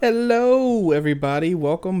Hello, everybody.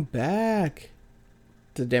 Welcome back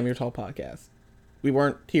to Damn Your Tall podcast. We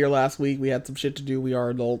weren't here last week. We had some shit to do. We are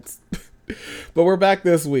adults. But we're back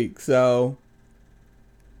this week, so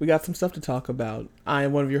we got some stuff to talk about. I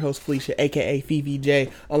am one of your hosts, Felicia, aka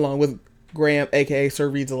FVJ, along with Graham, aka Sir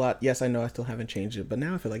Reads a Lot. Yes, I know I still haven't changed it, but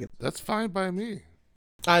now I feel like That's fine by me.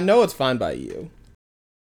 I know it's fine by you.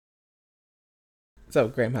 So,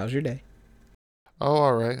 Graham, how's your day? Oh,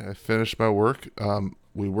 all right. I finished my work.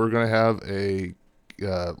 We were gonna have a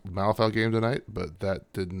Malifaux game tonight, but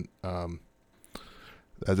that didn't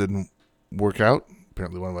work out.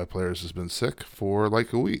 Apparently, one of my players has been sick for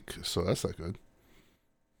like a week, so that's not good.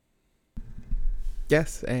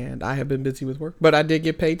 Yes, and I have been busy with work, but I did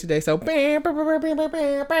get paid today, so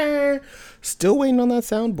still waiting on that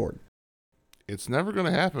soundboard. It's never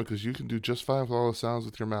gonna happen because you can do just fine with all the sounds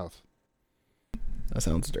with your mouth. That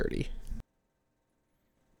sounds dirty.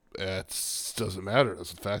 It doesn't matter.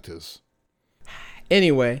 That's what the fact is.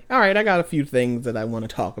 Anyway, all right, I got a few things that I want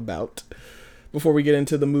to talk about before we get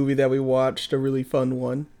into the movie that we watched, a really fun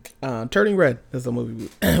one. Turning Red is the movie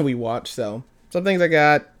we watched, so some things I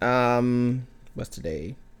got. What's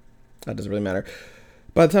today? That doesn't really matter.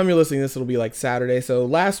 By the time you're listening to this, it'll be like Saturday. So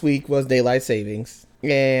last week was daylight savings,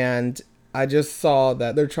 and I just saw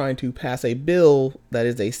that they're trying to pass a bill that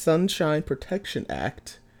is a Sunshine Protection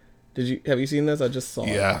Act. Have you seen this? I just saw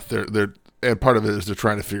it. Yeah, they're and part of it is they're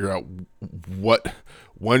trying to figure out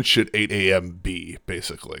when should 8 a.m. be,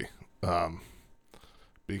 basically,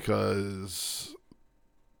 because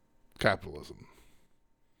capitalism.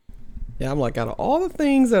 Yeah, I'm like, out of all the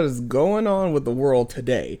things that is going on with the world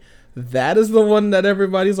today, that is the one that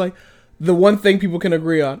everybody's like, the one thing people can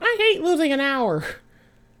agree on. I hate losing an hour.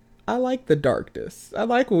 I like the darkness. I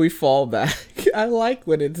like when we fall back. I like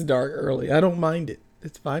when it's dark early. I don't mind it.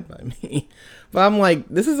 It's fine by me. But I'm like,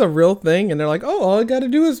 this is a real thing. And they're like, oh, all I got to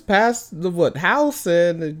do is pass the House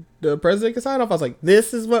and the president can sign off. I was like,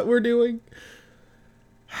 this is what we're doing?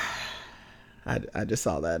 I just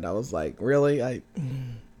saw that and I was like, really?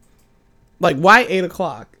 Like, why 8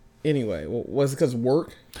 o'clock? Anyway, was it because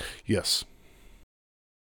work? Yes.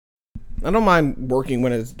 I don't mind working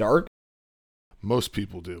when it's dark. Most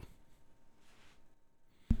people do.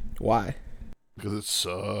 Why? Because it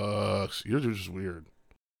sucks. You're just weird.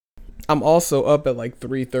 I'm also up at like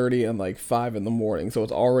 3:30 and like 5 in the morning, so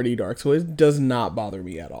it's already dark. So it does not bother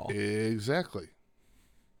me at all. Exactly.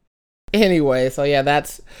 Anyway, so yeah,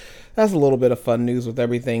 that's a little bit of fun news with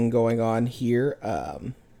everything going on here.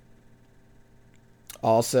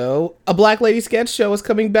 Also, a Black Lady sketch show is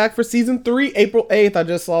coming back for season 3, April 8th. I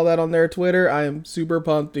just saw that on their Twitter. I am super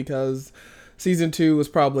pumped because season 2 was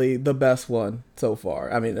probably the best one so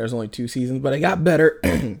far. I mean, there's only 2 seasons, but it got better.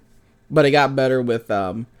 But it got better with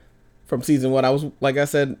from season 1. I was, like I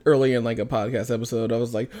said earlier in like a podcast episode, I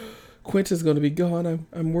was like, Quinta's going to be gone.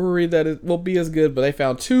 I'm worried that it won't be as good, but they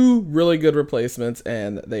found 2 really good replacements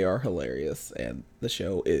and they are hilarious and the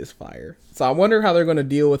show is fire. So I wonder how they're going to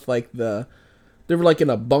deal with like they were like in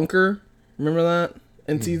a bunker. Remember that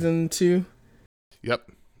in season 2?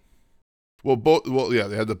 Yep. Well, yeah,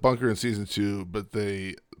 they had the bunker in season 2, but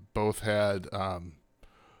they both had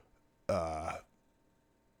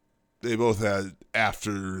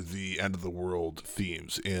after the end of the world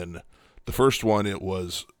themes. In the first one, it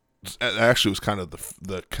was kind of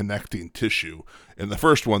the connecting tissue. In the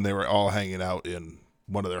first one, they were all hanging out in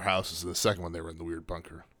one of their houses. In the second one, they were in the weird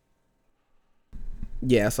bunker.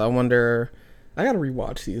 Yeah, so I wonder. I gotta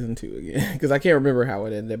rewatch season 2 again because I can't remember how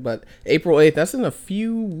it ended. But April 8th, that's in a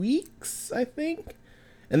few weeks, I think.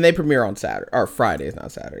 And they premiere on Fridays,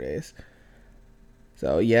 not Saturdays.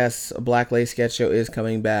 So yes, a Black Lady sketch show is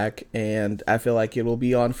coming back, and I feel like it will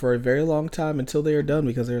be on for a very long time until they are done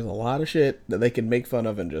because there's a lot of shit that they can make fun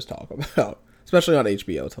of and just talk about, especially on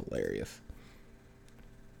HBO. It's hilarious.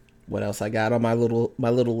 What else I got on my little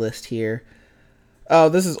list here? Oh,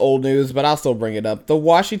 this is old news, but I'll still bring it up. The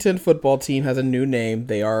Washington football team has a new name.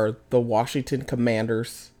 They are the Washington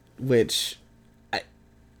Commanders, which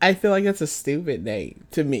I feel like that's a stupid name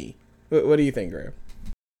to me. What do you think, Graham?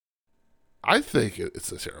 I think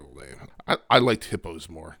it's a terrible name. I liked hippos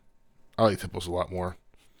more. I liked hippos a lot more.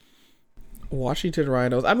 Washington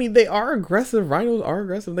Rhinos. I mean, they are aggressive. Rhinos are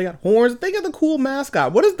aggressive. They got horns. They got the cool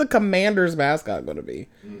mascot. What is the Commanders mascot going to be?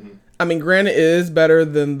 Mm-hmm. I mean, granted, it is better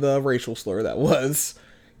than the racial slur that was,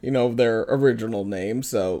 their original name.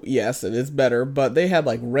 So, yes, it is better. But they had,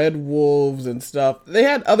 like, red wolves and stuff. They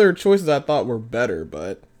had other choices I thought were better,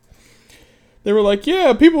 but they were like,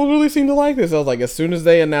 yeah, people really seem to like this. I was like, as soon as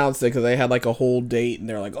they announced it, because they had, like, a whole date, and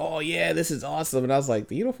they're like, oh, yeah, this is awesome. And I was like,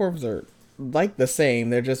 the uniforms are, like, the same.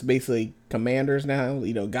 They're just basically Commanders now.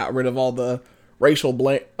 Got rid of all the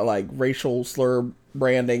racial slur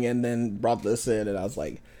branding, and then brought this in, and I was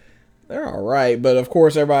like, they're all right. But of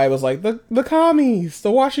course, everybody was like, the commies,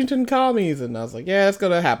 the Washington commies, and I was like, yeah, it's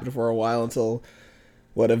gonna happen for a while until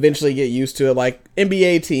eventually get used to it. Like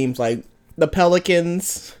NBA teams, like the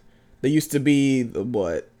Pelicans, they used to be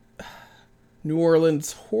the New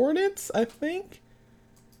Orleans Hornets, I think.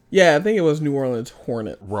 Yeah, I think it was New Orleans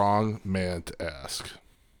Hornets. Wrong man to ask.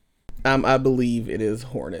 I believe it is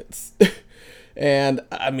Hornets. And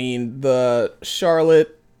I mean, they're the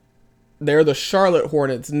Charlotte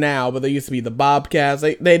Hornets now, but they used to be the Bobcats.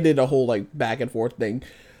 They did a whole like back and forth thing.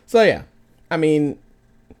 So yeah, I mean,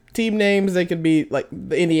 team names, they could be like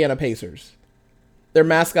the Indiana Pacers. Their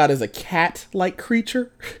mascot is a cat-like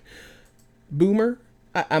creature. Boomer.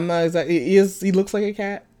 I'm not exactly. He looks like a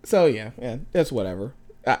cat. So yeah, that's whatever.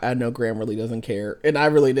 I know Graham really doesn't care, and I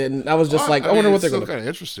really didn't. I was just I wonder what they're going to. Kind of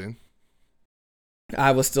interesting.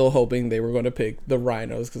 I was still hoping they were going to pick the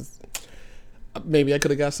Rhinos because maybe I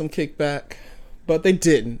could have got some kickback, but they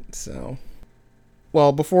didn't. So,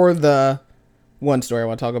 well, before the one story I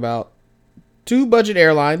want to talk about, 2 budget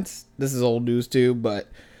airlines. This is old news too, but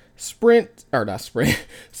Spirit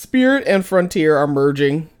and Frontier are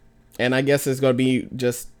merging, and I guess it's going to be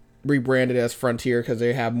just rebranded as Frontier because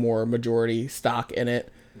they have more majority stock in it.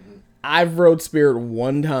 Mm-hmm. I've rode Spirit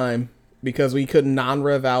one time because we could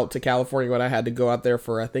non-rev out to California when I had to go out there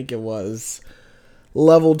for, I think it was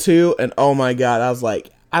level 2. And oh my God, I was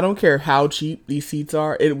like, I don't care how cheap these seats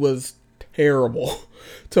are. It was terrible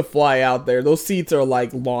to fly out there. Those seats are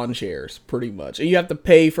like lawn chairs pretty much. And you have to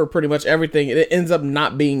pay for pretty much everything. And it ends up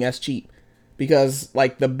not being as cheap. Because,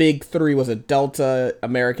 like, the big 3 was a Delta,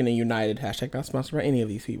 American, and United. # not sponsored by any of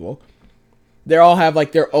these people. They all have,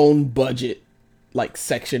 like, their own budget, like,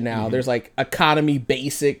 section now. Mm-hmm. There's, like, economy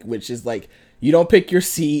basic, which is, like, you don't pick your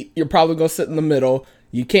seat. You're probably going to sit in the middle.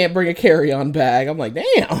 You can't bring a carry-on bag. I'm like,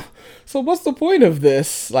 damn. So what's the point of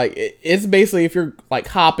this? Like, it's basically if you're, like,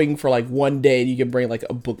 hopping for, like, one day, you can bring, like,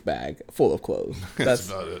 a book bag full of clothes. That's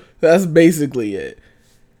about it. That's basically it.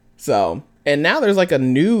 So... And now there's like a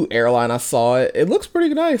new airline. I saw it. It looks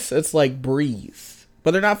pretty nice. It's like Breeze.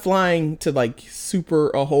 But they're not flying to like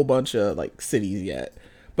a whole bunch of like cities yet.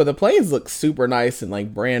 But the planes look super nice and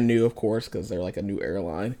like brand new, of course, because they're like a new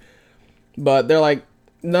airline. But they're like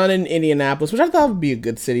none in Indianapolis, which I thought would be a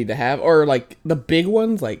good city to have. Or like the big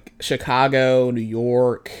ones like Chicago, New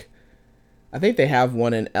York. I think they have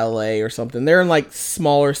one in LA or something. They're in like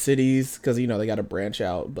smaller cities because, you know, they got to branch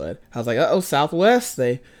out. But I was like, Southwest,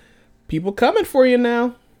 people coming for you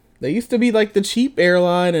now. They used to be like the cheap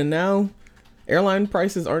airline, and now airline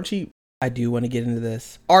prices aren't cheap. I do want to get into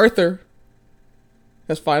this. Arthur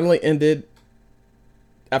has finally ended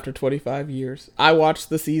after 25 years. I watched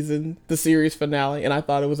the series finale, and I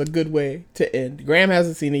thought it was a good way to end. Graham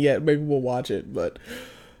hasn't seen it yet. Maybe we'll watch it, but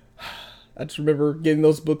I just remember getting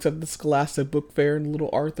those books at the Scholastic Book Fair and Little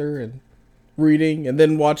Arthur and reading and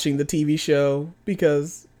then watching the TV show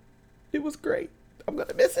because it was great. I'm going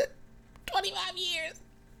to miss it. 25 years.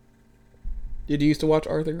 Did you used to watch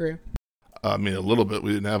Arthur, Graham? I mean, a little bit.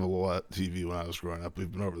 We didn't have a lot of TV when I was growing up. We've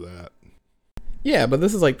been over that. Yeah, but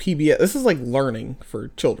this is like PBS. This is like learning for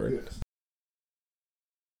children. Yes.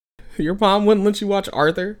 Your mom wouldn't let you watch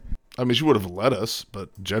Arthur? I mean, she would have let us,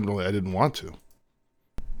 but generally I didn't want to.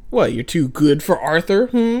 What, you're too good for Arthur?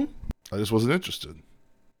 I just wasn't interested.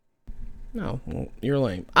 No, well, you're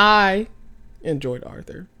lame. I enjoyed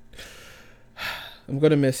Arthur. I'm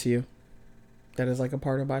going to miss you. That is like a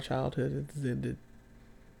part of my childhood. It's ended.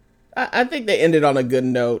 I think they ended on a good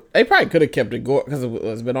note. They probably could have kept it going because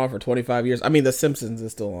it's been on for 25 years. I mean, The Simpsons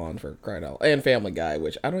is still on for crying out. And Family Guy,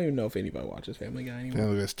 which I don't even know if anybody watches Family Guy anymore.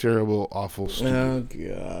 Family Guy's terrible, awful, stupid. Oh,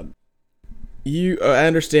 God. I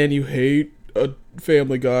understand you hate a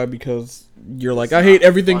Family Guy because you're like, I hate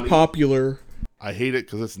everything funny. Popular. I hate it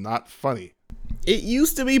because it's not funny. It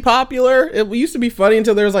used to be popular. It used to be funny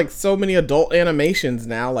until there's like so many adult animations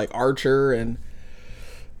now, like Archer and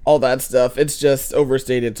all that stuff. It's just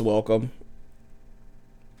overstayed its welcome.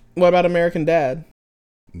 What about American Dad?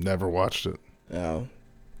 Never watched it. Oh,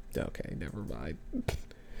 okay, never mind.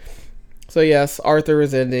 So yes, Arthur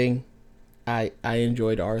is ending. I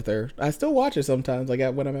enjoyed Arthur. I still watch it sometimes, like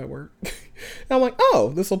when I'm at work. And I'm like,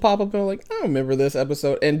 oh, this will pop up, and I'm like, I remember this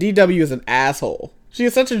episode. And DW is an asshole. She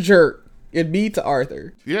is such a jerk. It'd be to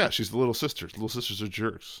Arthur. Yeah, she's the little sister. Little sisters are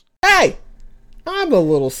jerks. Hey! I'm the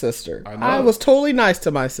little sister. I was totally nice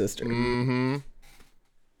to my sister. Mm-hmm.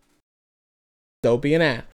 Don't be an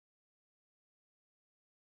ass.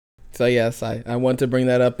 So yes, I wanted to bring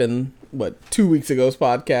that up in, 2 weeks ago's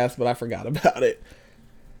podcast, but I forgot about it.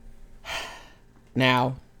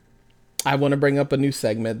 Now, I want to bring up a new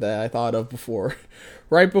segment that I thought of before.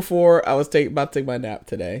 Right before I was about to take my nap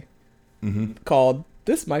today. Called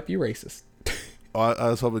This Might Be Racist. I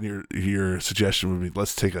was hoping your suggestion would be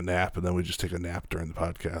let's take a nap, and then we just take a nap during the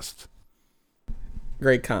podcast.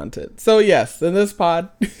 Great content. So yes, in this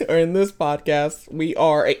podcast, we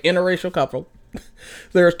are an interracial couple.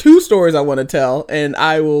 There are 2 stories I want to tell, and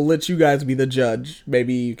I will let you guys be the judge.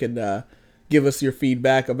 Maybe you can give us your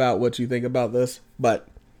feedback about what you think about this. But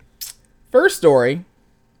first story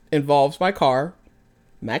involves my car,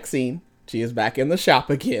 Maxine. She is back in the shop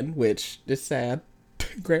again, which is sad.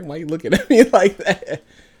 Grant, why are you looking at me like that?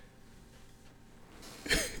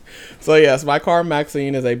 So yes, my car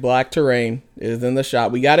Maxine is a black Terrain. It is in the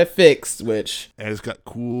shop. We got it fixed, and it's got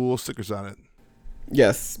cool stickers on it.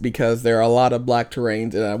 Yes, because there are a lot of black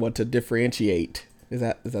Terrains, and I want to differentiate. Is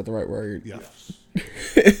that the right word? Yes.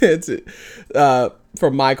 It's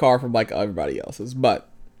from my car from like everybody else's. But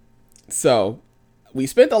so we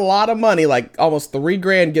spent a lot of money, like almost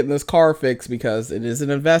 $3,000 getting this car fixed because it is an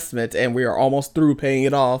investment, and we are almost through paying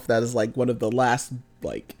it off. That is like one of the last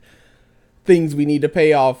like things we need to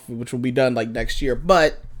pay off, which will be done like next year.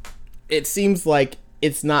 But it seems like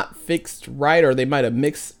it's not fixed right, or they might have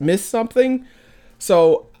missed something.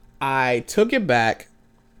 So I took it back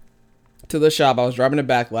to the shop. I was driving it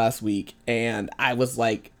back last week, and I was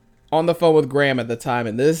like on the phone with Graham at the time,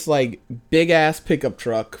 and this like big ass pickup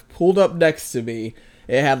truck pulled up next to me.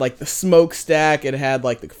 It had like the smokestack, it had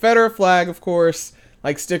like the Confederate flag, of course,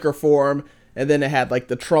 like sticker form, and then it had like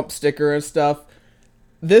the Trump sticker and stuff.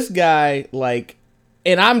 This guy, like,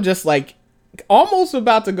 and I'm just like almost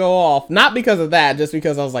about to go off, not because of that, just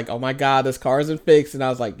because I was like, oh my god, this car isn't fixed, and I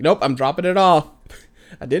was like, nope, I'm dropping it off.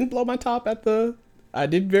 I didn't blow my top I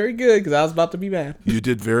did very good because I was about to be mad. You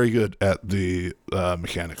did very good at the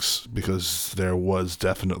mechanics, because there was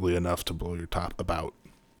definitely enough to blow your top about.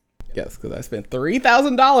 Yes, because I spent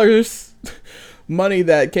 $3,000 money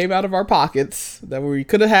that came out of our pockets that we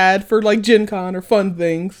could have had for like Gen Con or fun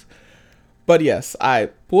things. But yes, I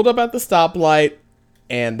pulled up at the stoplight,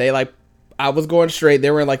 and I was going straight.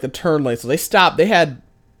 They were in like the turn lane, so they stopped. They had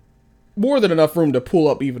more than enough room to pull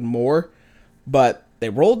up even more, but they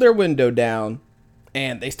rolled their window down,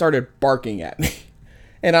 and they started barking at me.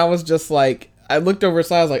 And I was just like, I looked over the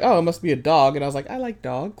side, I was like, oh, it must be a dog. And I was like, I like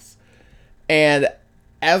dogs. And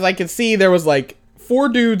as I could see, there was like 4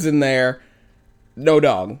 dudes in there, no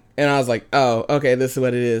dog. And I was like, oh, okay, this is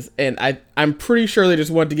what it is. And I'm pretty sure they just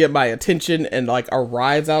wanted to get my attention and like a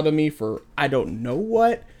rise out of me for I don't know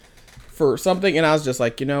what, for something. And I was just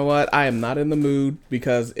like, you know what? I am not in the mood,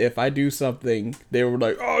 because if I do something, they were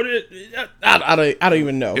like, oh, I don't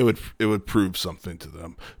even know. It would prove something to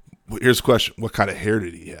them. Here's a question: what kind of hair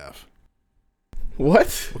did he have?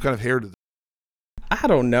 What? What kind of hair did? I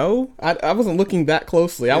don't know. I wasn't looking that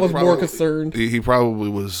closely. I was more concerned. He probably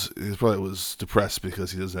was depressed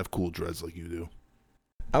because he doesn't have cool dreads like you do.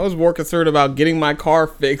 I was more concerned about getting my car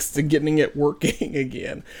fixed and getting it working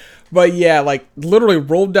again. But yeah, like literally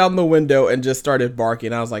rolled down the window and just started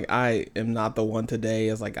barking. I was like, I am not the one today.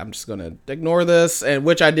 I was like, I'm just going to ignore this. And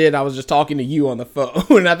which I did. I was just talking to you on the phone.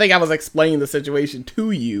 And I think I was explaining the situation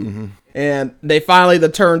to you. Mm-hmm. And they finally, the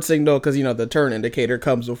turn signal, because, you know, the turn indicator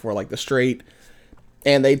comes before like the straight.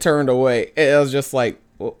 And they turned away. And I was just like,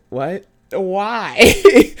 what?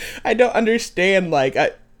 Why? I don't understand. Like,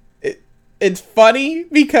 it's funny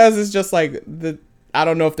because it's just like, I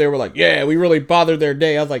don't know if they were like, yeah, we really bothered their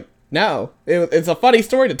day. I was like, no, it's a funny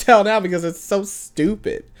story to tell now because it's so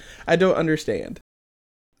stupid. I don't understand.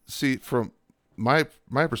 See, from my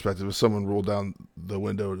perspective, if someone rolled down the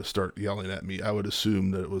window to start yelling at me, I would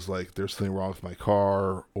assume that it was like there's something wrong with my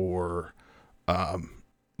car, or there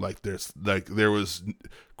was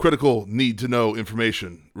critical need to know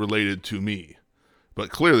information related to me.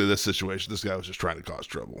 But clearly, this situation, this guy was just trying to cause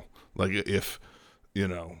trouble. Like if he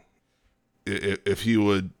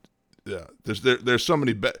would. Yeah, there's so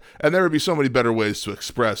many and there would be so many better ways to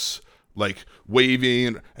express, like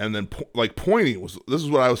waving and then pointing. This is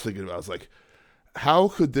what I was thinking about. I was like, how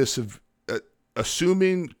could this have,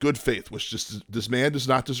 assuming good faith, which this man does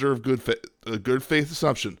not deserve a good faith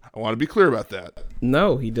assumption. I want to be clear about that.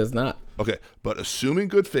 No, he does not. Okay, but assuming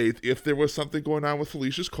good faith, if there was something going on with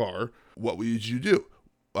Felicia's car, what would you do?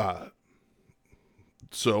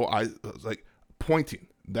 So I was like, pointing.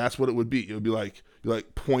 That's what it would be. It would be like, you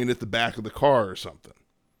like point at the back of the car or something.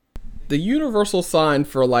 The universal sign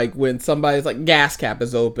for like when somebody's like gas cap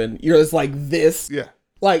is open, you're just like this. Yeah.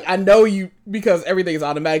 Like, I know you, because everything is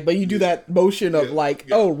automatic, but you do that motion of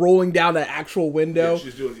rolling down an actual window. Yeah,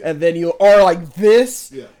 she's doing it. And then or like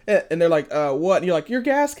this. Yeah. And they're like, what? And you're like, your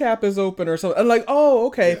gas cap is open or something. And like, oh,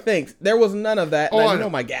 okay, thanks. There was none of that. And I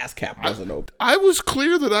know my gas cap wasn't open. I was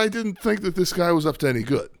clear that I didn't think that this guy was up to any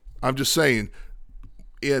good. I'm just saying,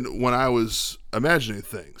 when I was imagining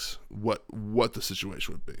things, what the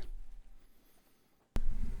situation would be.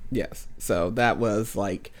 Yes. So that was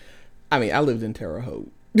like, I mean, I lived in Terre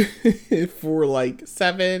Haute for like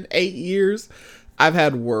 7-8 years. I've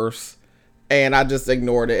had worse, and I just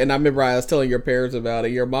ignored it. And I remember I was telling your parents about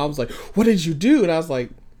it. Your mom's like, what did you do? And I was like,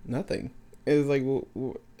 nothing. It was like,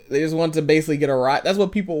 they just want to basically get a rise. That's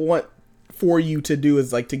what people want for you to do,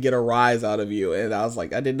 is like to get a rise out of you. And I was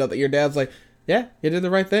like, I didn't know that. Your dad's like, yeah, you did the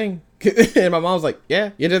right thing. And my mom's like, yeah,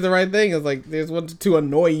 you did the right thing. It's like, they just wanted to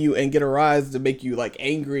annoy you and get a rise to make you like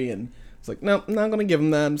angry. And it's like, no, I'm not going to give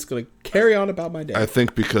them that. I'm just going to carry on about my dad. I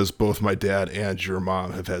think because both my dad and your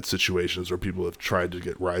mom have had situations where people have tried to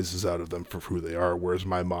get rises out of them for who they are, whereas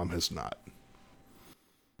my mom has not.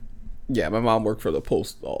 Yeah, my mom worked for the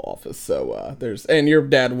postal office, so and your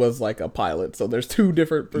dad was like a pilot, so there's two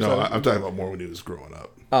different No, I'm talking about more when he was growing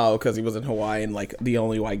up. Oh, because he was in Hawaii and like the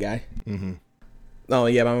only white guy. Mm-hmm. Oh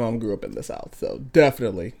yeah, my mom grew up in the South, so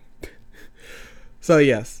definitely. So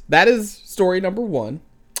yes, that is story number 1.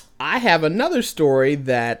 I have another story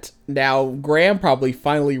that now Graham probably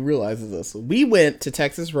finally realizes this. We went to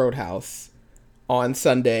Texas Roadhouse on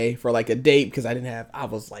Sunday for like a date because I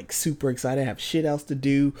was like super excited. I have shit else to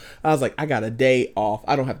do. I was like, I got a day off.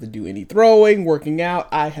 I don't have to do any throwing, working out.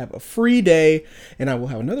 I have a free day, and I will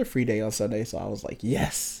have another free day on Sunday. So I was like,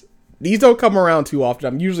 yes. These don't come around too often.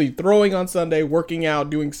 I'm usually throwing on Sunday, working out,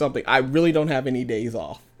 doing something. I really don't have any days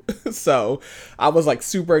off. So I was like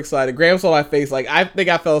super excited. Graham saw my face. Like, I think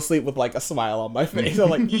I fell asleep with like a smile on my face. I'm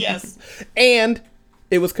like, yes. And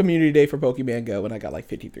it was community day for Pokemon Go, and I got like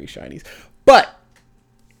 53 shinies. But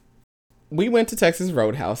we went to Texas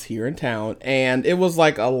Roadhouse here in town, and it was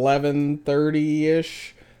like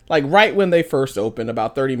 11:30-ish, like right when they first opened,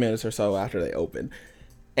 about 30 minutes or so after they opened.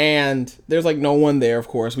 And there's like no one there, of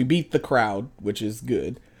course. We beat the crowd, which is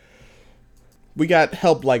good. We got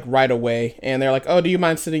help like right away, and they're like, oh, do you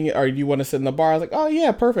mind sitting, or do you want to sit in the bar? I was like, oh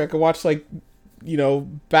yeah, perfect. I could watch like,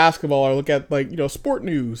 basketball, or look at like, sport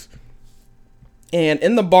news. And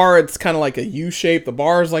in the bar, it's kind of like a U shape. The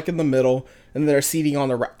bar is like in the middle, and they're seating on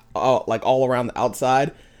the like all around the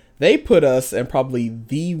outside. They put us in probably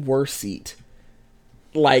the worst seat.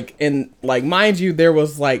 Like, and like, mind you, there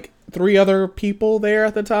was like 3 other people there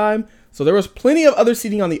at the time, so there was plenty of other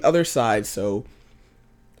seating on the other side. So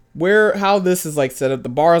how this is like set up, the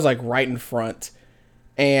bar is like right in front,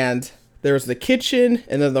 and there's the kitchen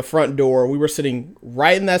and then the front door. We were sitting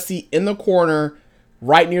right in that seat in the corner,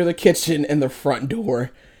 right near the kitchen and the front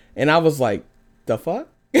door. And I was like, the fuck?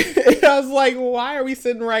 I was like, why are we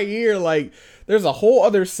sitting right here? Like, there's a whole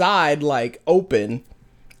other side like open.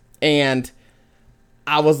 And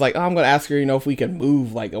I was like, oh, I'm gonna ask her, if we can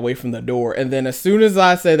move like away from the door. And then as soon as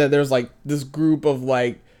I say that, there's like this group of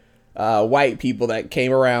like white people that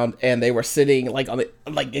came around, and they were sitting like on the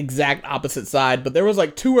like exact opposite side, but there was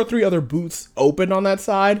like 2 or 3 other booths open on that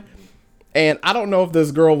side. And I don't know if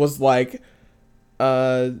this girl was like,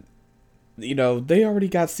 they already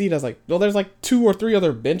got seated. I was like, well, there's like 2 or 3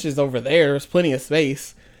 other benches over there. There's plenty of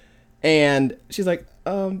space. And she's like,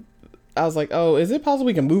 I was like, oh, is it possible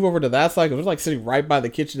we can move over to that side? Because we're like sitting right by the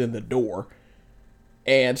kitchen and the door.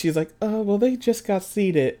 And she's like, oh, well, they just got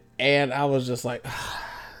seated. And I was just like,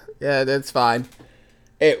 yeah, that's fine.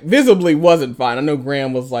 It visibly wasn't fine. I know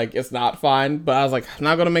Graham was like, it's not fine. But I was like, I'm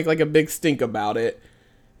not going to make like a big stink about it.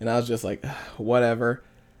 And I was just like, whatever.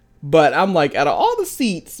 But I'm like, out of all the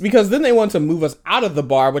seats, because then they want to move us out of the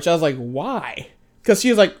bar, which I was like, why? Because she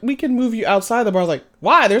was like, we can move you outside the bar. I was like,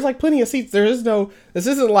 why? There's like plenty of seats. This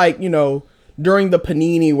isn't like, during the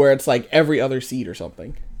Panini where it's like every other seat or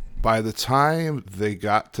something. By the time they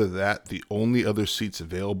got to that, the only other seats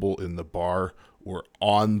available in the bar were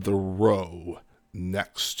on the row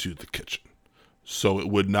next to the kitchen. So it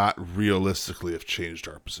would not realistically have changed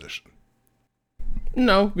our position.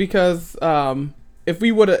 No, because if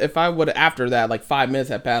I would have, after that, like 5 minutes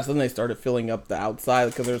had passed, then they started filling up the outside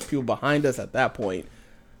because there was people behind us at that point.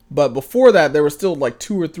 But before that, there were still like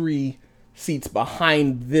 2 or 3 seats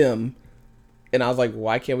behind them. And I was like,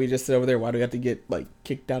 why can't we just sit over there? Why do we have to get like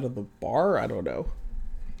kicked out of the bar? I don't know.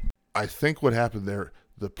 I think what happened there,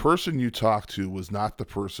 the person you talked to was not the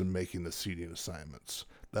person making the seating assignments.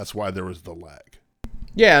 That's why there was the lag.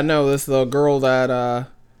 Yeah, no, this is the girl that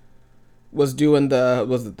was doing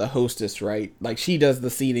the hostess, right? Like, she does the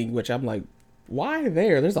seating, which I'm like, why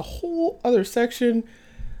there? There's a whole other section.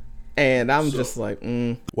 And I'm just like,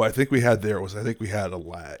 What I think we had there was I think we had a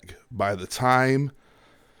lag. By the time,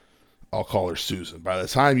 I'll call her Susan. By the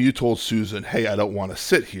time you told Susan, hey, I don't want to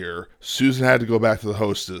sit here, Susan had to go back to the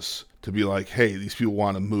hostess to be like, hey, these people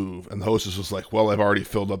want to move. And the hostess was like, well, I've already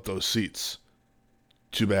filled up those seats.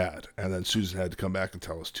 Too bad. And then Susan had to come back and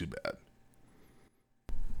tell us too bad.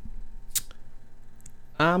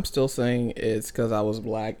 I'm still saying it's because I was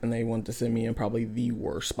black and they wanted to send me in probably the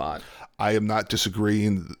worst spot. I am not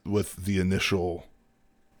disagreeing with the initial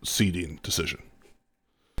seating decision.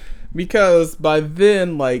 Because by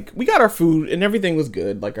then, like, we got our food and everything was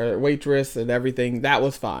good. Like, our waitress and everything, that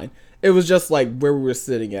was fine. It was just, like, where we were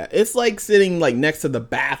sitting at. It's like sitting, like, next to the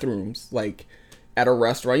bathrooms, like, at a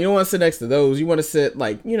restaurant. You don't want to sit next to those. You want to sit,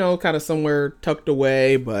 like, you know, kind of somewhere tucked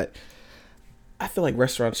away. But I feel like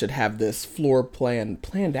restaurants should have this floor plan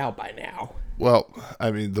planned out by now. Well,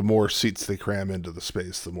 I mean, the more seats they cram into the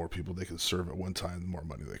space, the more people they can serve at one time, the more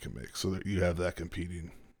money they can make. So that you have that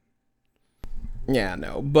competing. Yeah,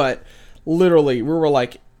 no, but literally, we were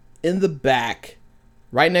like in the back,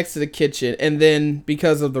 right next to the kitchen, and then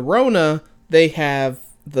because of the Rona, they have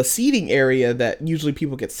the seating area that usually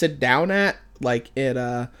people could sit down at, like in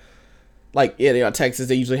Texas,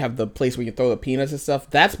 they usually have the place where you throw the peanuts and stuff.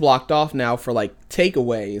 That's blocked off now for like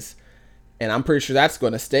takeaways, and I'm pretty sure that's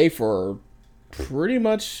going to stay for pretty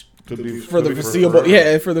much for the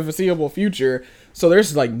foreseeable future. So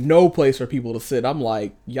there's like no place for people to sit. I'm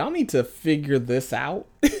like, y'all need to figure this out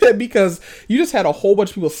because you just had a whole bunch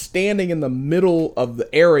of people standing in the middle of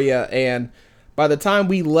the area, and by the time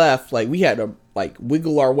we left, like we had to like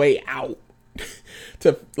wiggle our way out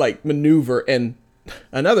to like maneuver. And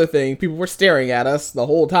another thing, people were staring at us the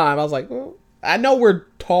whole time. I was like, well, I know we're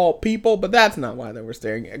tall people, but that's not why they were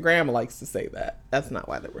staring. Graham likes to say that. That's not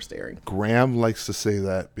why they were staring. Graham likes to say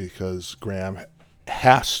that because Graham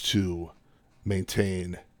has to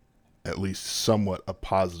maintain at least somewhat a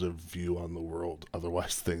positive view on the world.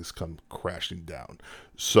 Otherwise, things come crashing down.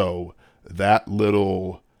 So that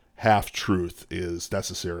little half-truth is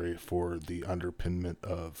necessary for the underpinnment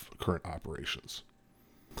of current operations.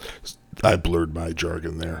 I blurred my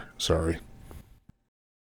jargon there. Sorry.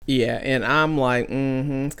 Yeah, and I'm like,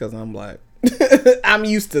 it's because I'm black. I'm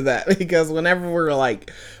used to that because whenever we're like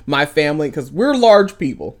my family, because we're large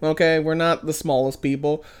people, okay? We're not the smallest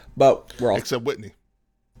people, but we're all... Except Whitney.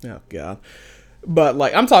 Oh, God. But,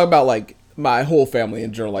 like, I'm talking about, like, my whole family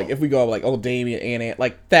in general. Like, if we go up, like, oh, Damien, Aunt,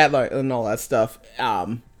 like, that, like, and all that stuff,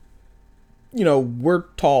 you know, we're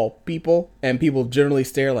tall people, and people generally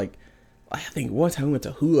stare, like, I think one time we went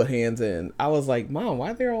to Hula Hands, and I was like, Mom,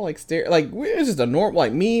 why are they all, like, stare? Like, it's just a normal,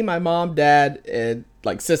 like, me, my mom, dad, and,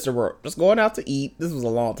 like, sister were just going out to eat. This was a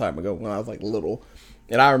long time ago when I was, like, little,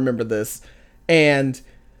 and I remember this, and,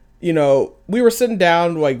 you know, we were sitting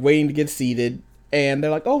down, like, waiting to get seated, and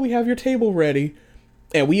they're like, oh, we have your table ready.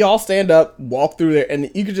 And we all stand up, walk through there,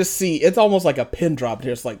 and you could just see, it's almost like a pin drop,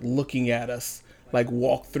 just like looking at us, like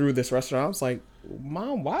walk through this restaurant. I was like,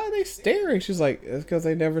 Mom, why are they staring? She's like, it's because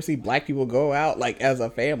they never see black people go out, like, as a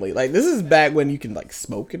family. Like, this is back when you can, like,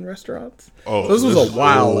 smoke in restaurants. Oh, so this was a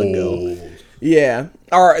while ago. Yeah.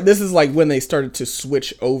 Or this is like when they started to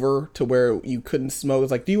switch over to where you couldn't smoke.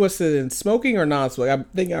 It's like, do you want to sit in smoking or non-smoking? I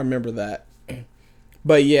think I remember that.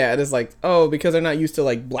 But yeah, it is like, oh, because they're not used to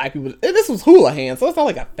like black people. And this was Hula Hands, so it's not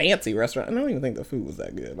like a fancy restaurant. I don't even think the food was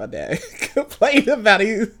that good. My dad complained about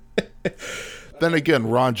it. Then again,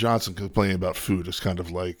 Ron Johnson complaining about food is kind of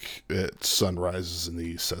like it sunrises in the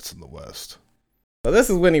east, sets in the west. So this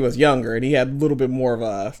is when he was younger and he had a little bit more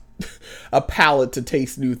of a palate to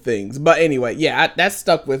taste new things. But anyway, yeah, that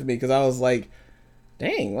stuck with me because I was like,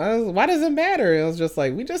 dang, why does it matter? And I was just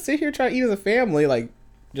like, we just sit here trying to eat as a family, like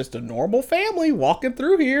just a normal family walking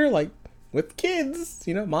through here, like with kids,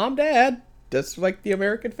 you know, mom, dad, just like the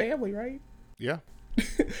American family, right? Yeah.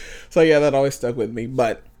 So yeah, that always stuck with me.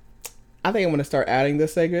 But I think I'm going to start adding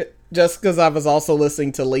this segment just because I was also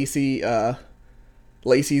listening to Lacey's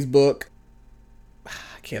book.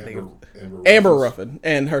 I can't think of Amber Ruffin,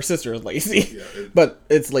 and her sister is Lacey, yeah, but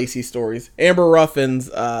it's Lacey's stories. Amber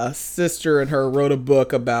Ruffin's sister and her wrote a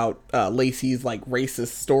book about Lacey's like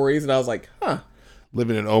racist stories, and I was like, huh.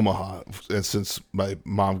 Living in Omaha, and since my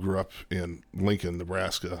mom grew up in Lincoln,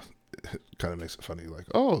 Nebraska, it kind of makes it funny, like,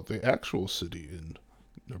 oh, the actual city in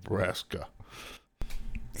Nebraska.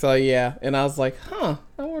 So yeah, and I was like, huh,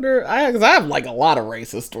 I wonder, because I have like a lot of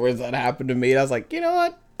racist stories that happened to me, and I was like, you know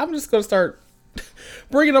what, I'm just going to start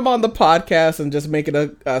bringing them on the podcast and just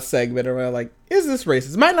making a segment around like, is this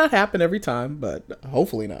racist? It might not happen every time, but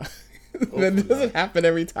hopefully not. It doesn't happen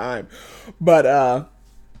every time. But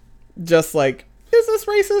just like, Is this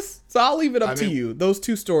racist? So I'll leave it up I to mean- you. Those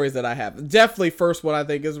two stories that I have. Definitely first one I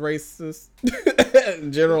think is racist.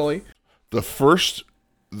 Generally. The first,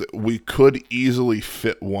 we could easily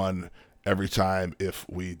fit one every time if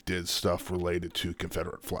we did stuff related to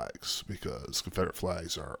Confederate flags, because Confederate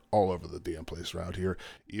flags are all over the damn place around here,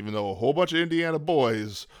 even though a whole bunch of Indiana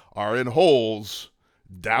boys are in holes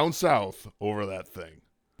down south over that thing.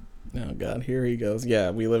 Oh God, here he goes.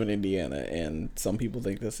 Yeah, we live in Indiana, and some people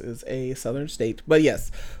think this is a southern state. But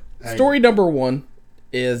yes, story number one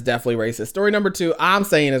is definitely racist. Story number two, I'm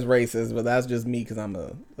saying is racist, but that's just me because I'm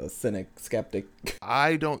a cynic, skeptic.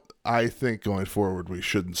 I think going forward we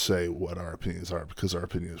shouldn't say what our opinions are, because our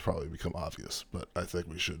opinions probably become obvious, but I think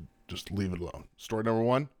we should just leave it alone. Story number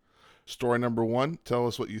one, tell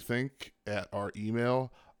us what you think at our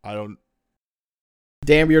email.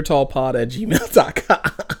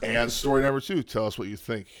 damnyourtallpod@gmail.com And story number two, tell us what you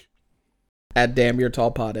think at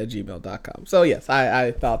damnyourtallpod@gmail.com. So yes,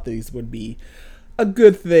 I thought these would be a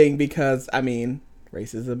good thing because, I mean,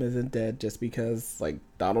 racism isn't dead just because, like,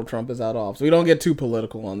 Donald Trump is out of office. We don't get too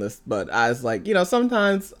political on this, but I was like,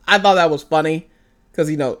 sometimes I thought that was funny because,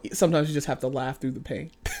 sometimes you just have to laugh through the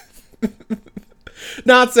pain.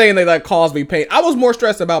 Not saying that caused me pain. I was more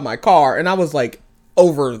stressed about my car, and I was like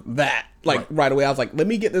over that. Like right away, I was like, let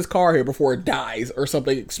me get this car here before it dies or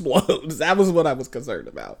something explodes. That was what I was concerned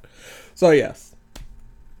about. So yes,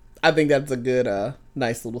 I think that's a good,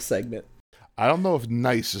 nice little segment. I don't know if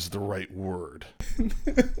nice is the right word.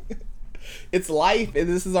 It's life, and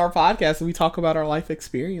this is our podcast, and we talk about our life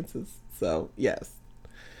experiences. So yes,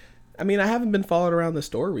 I mean, I haven't been followed around the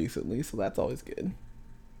store recently, so that's always good.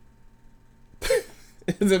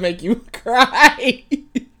 Does it make you cry?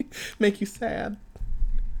 Make you sad?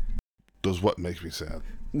 Does what make me sad?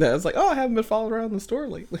 No, it's like, oh, I haven't been followed around the store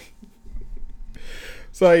lately.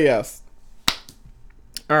 So yes.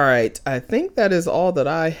 All right, I think that is all that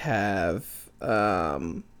I have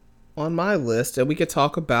on my list, and we could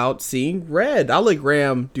talk about seeing Red. I'll let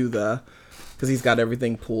Graham do because he's got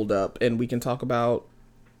everything pulled up, and we can talk about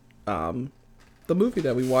the movie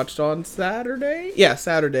that we watched on Saturday. Yeah,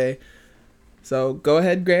 Saturday. So go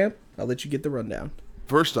ahead, Graham. I'll let you get the rundown.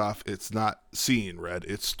 First off, it's not Seeing Red,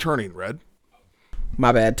 it's Turning Red.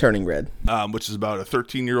 My bad, Turning Red. Which is about a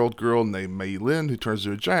 13-year-old girl named Mei Lin who turns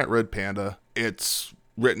into a giant red panda. It's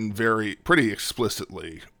written pretty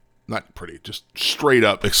explicitly, not pretty, just straight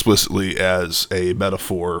up explicitly as a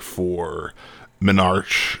metaphor for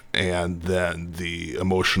Menarche, and then the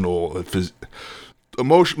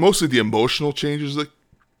mostly the emotional changes that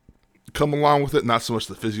come along with it, not so much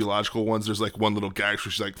the physiological ones. There's like one little gag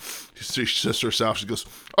where she's like, she says to herself, she goes,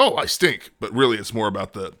 "Oh, I stink," but really it's more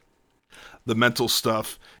about the mental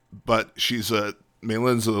stuff. But Mei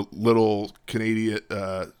Lin's a little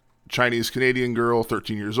Chinese Canadian girl,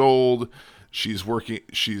 13 years old. She's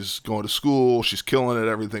going to school, she's killing it,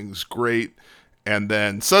 everything's great, and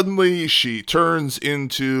then suddenly she turns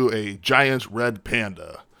into a giant red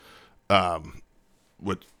panda,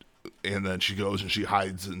 and then she goes and she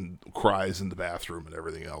hides and cries in the bathroom and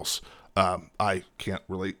everything else. I can't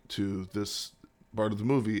relate to this part of the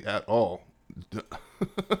movie at all.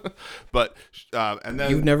 But and then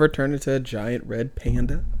You've never turned into a giant red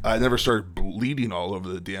panda? I never started bleeding all over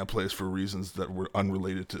the damn place for reasons that were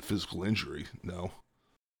unrelated to physical injury. No.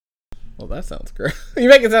 Well, that sounds gross. You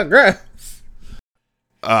make it sound gross.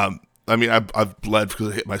 I mean, I've bled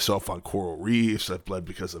because I hit myself on coral reefs. I've bled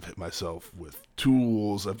because I've hit myself with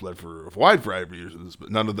tools. I've bled for a wide variety of reasons,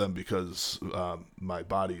 but none of them because my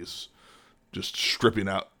body is just stripping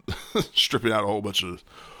out a whole bunch of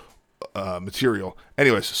material.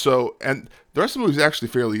 Anyways, and the rest of the movie is actually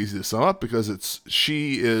fairly easy to sum up because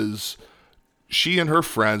she and her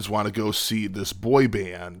friends want to go see this boy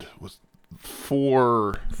band with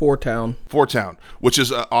Four Town, which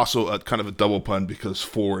is also a kind of a double pun because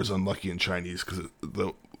four is unlucky in Chinese because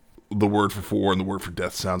the word for four and the word for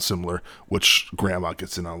death sound similar, which Grandma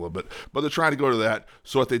gets in on a little bit. But they're trying to go to that.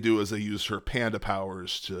 So what they do is they use her panda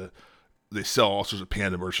powers they sell all sorts of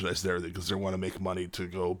panda merchandise there because they want to make money to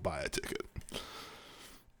go buy a ticket.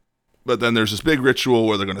 But then there's this big ritual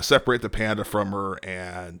where they're going to separate the panda from her,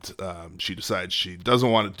 and she decides she doesn't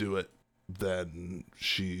want to do it. Then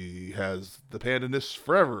she has the pandaness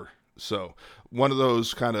forever. So one of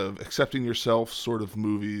those kind of accepting yourself sort of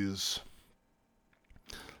movies.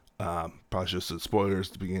 Probably just said spoilers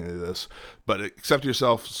at the beginning of this, but accept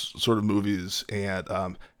yourself sort of movies, and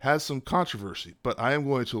has some controversy. But I am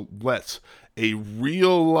going to let a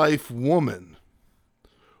real life woman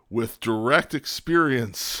with direct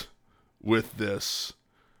experience with this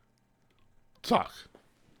talk.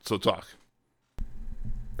 So talk.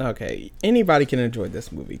 Okay, anybody can enjoy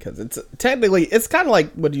this movie because it's technically it's kind of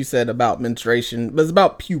like what you said about menstruation, but it's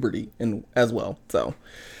about puberty and as well. So,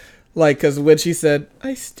 like, because when she said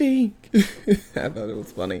 "I stink," I thought it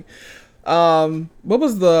was funny. What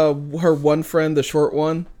was her one friend, the short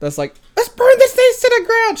one, that's like, "Let's burn this thing to the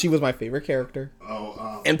ground." She was my favorite character.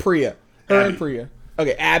 And Priya, Abby. and Priya.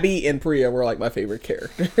 Okay, Abby and Priya were like my favorite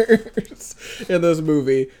characters in this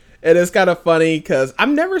movie. And it's kind of funny because I've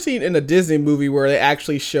never seen in a Disney movie where they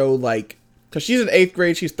actually show like, because she's in 8th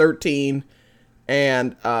grade, she's 13,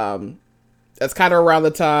 and that's kind of around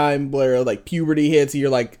the time where like puberty hits. And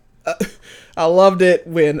you're like, I loved it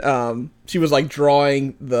when she was like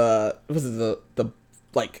drawing the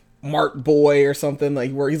like Mart Boy or something,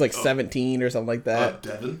 like where he's like 17 or something like that.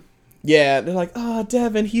 Devin. Yeah, they're like, "Oh,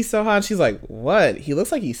 Devin, he's so hot." She's like, "What? He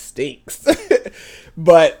looks like he stinks."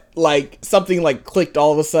 But like something like clicked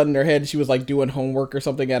all of a sudden in her head. She was like doing homework or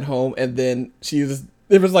something at home, and then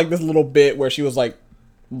there was like this little bit where she was like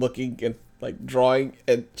looking and like drawing,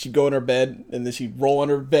 and she'd go in her bed, and then she'd roll on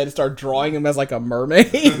her bed and start drawing him as like a mermaid.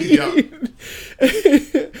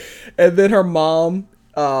 And then her mom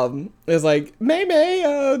is like, "May,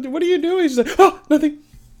 what are you doing?" She's like, "Oh, nothing."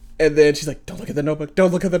 And then she's like, "Don't look at the notebook.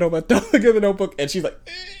 Don't look at the notebook. Don't look at the notebook." And she's like,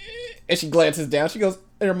 and she glances down. She goes,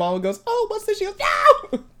 and her mom goes, "Oh, what's this?" She goes,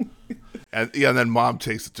 "No." And then mom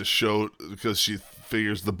takes it to show because she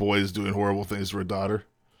figures the boy is doing horrible things to her daughter.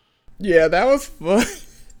 Yeah, that was fun.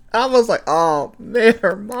 I was like, oh man,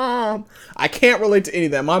 her mom. I can't relate to any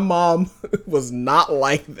of that. My mom was not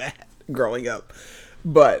like that growing up.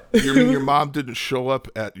 But You mean your mom didn't show up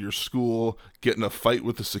at your school, get in a fight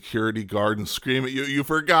with the security guard, and scream at you, "You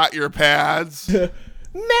forgot your pads"? Maybe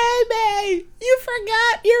you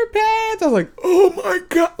forgot your pants. I was like, oh my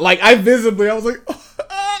god! Like I was like, I was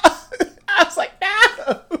like,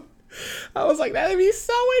 no. I was like, that'd be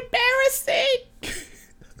so embarrassing.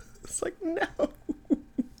 It's like, no.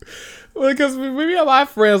 Because me and my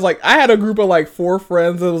friends, like, I had a group of like 4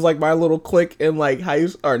 friends. It was like my little clique in like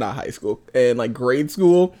not high school, in like grade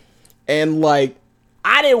school, and like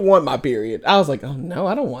I didn't want my period. I was like, oh no,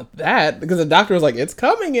 I don't want that, because the doctor was like, it's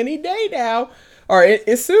coming any day now, or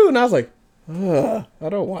it's soon. I was like, ugh, I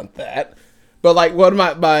don't want that. But like one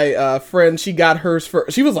of my friends, she got hers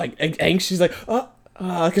first. She was like anxious. She's like,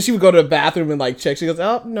 because she would go to the bathroom and like check. She goes,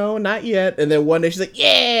 "Oh no, not yet." And then one day she's like,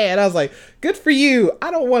 "Yeah," and I was like, "Good for you. I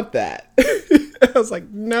don't want that." I was like,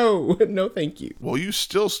 "No, no, thank you." Well, you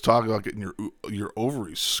still talk about getting your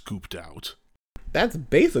ovaries scooped out. That's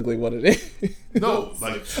basically what it is. No,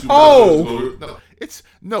 like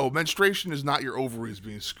menstruation is not your ovaries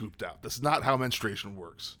being scooped out. That's not how menstruation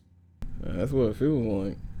works. That's what it feels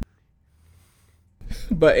like.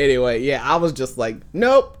 But anyway, yeah, I was just like,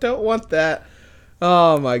 nope, don't want that.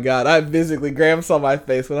 Oh my god, I physically Graham saw my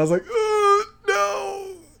face when I was like,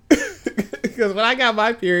 no. Because when I got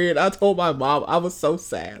my period, I told my mom, I was so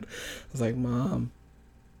sad. I was like, "Mom,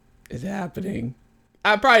 it's happening."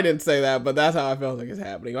 I probably didn't say that, but that's how I felt like it's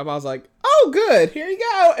happening. My mom was like, "Oh, good, here you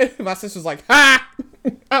go." And my sister's like, "Ha!"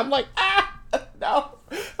 I'm like, no.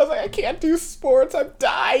 I was like, I can't do sports. I'm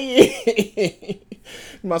dying.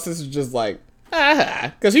 My sister's just like,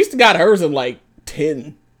 because she got hers in like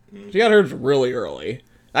 10. She got hers really early.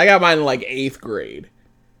 I got mine in like 8th grade.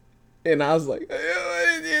 And I was like, I don't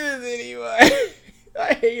want to do this anymore.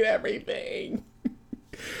 I hate everything.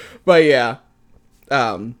 But yeah.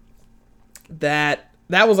 That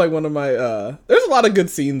was like one of my there's a lot of good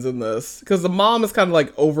scenes in this, because the mom is kind of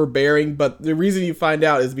like overbearing, but the reason you find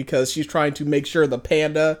out is because she's trying to make sure the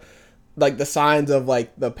panda, like the signs of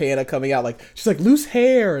like the panda coming out, like she's like loose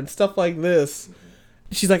hair and stuff like this.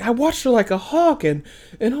 She's like, I watched her like a hawk and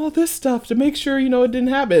all this stuff to make sure, it didn't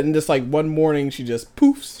happen. And just like one morning she just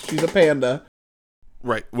poofs, she's a panda.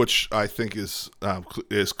 Right, which I think is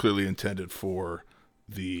clearly intended for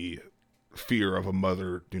the fear of a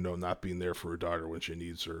mother, not being there for her daughter when she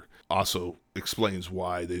needs her. Also explains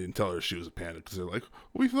why they didn't tell her she was a panda, because they're like,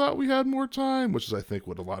 we thought we had more time, which is, I think,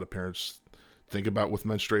 what a lot of parents think about with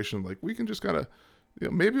menstruation. Like, we can just kind of,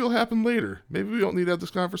 maybe it'll happen later. Maybe we don't need to have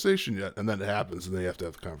this conversation yet. And then it happens, and they have to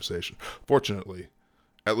have the conversation. Fortunately,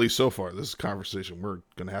 at least so far, this is a conversation we're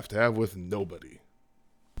going to have with nobody.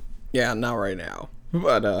 Yeah, not right now.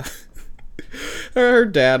 But her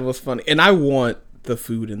dad was funny. And I want the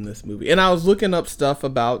food in this movie, and I was looking up stuff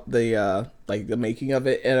about the like the making of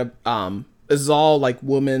it, and it's all like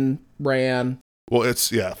woman ran. Well, it's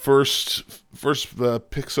first the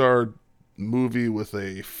Pixar movie with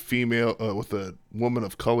a female with a woman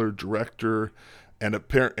of color director, and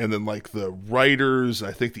then like the writers,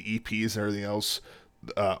 I think the EPs and everything else,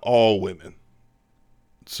 all women.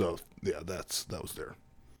 So yeah, that was there.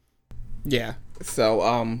 Yeah.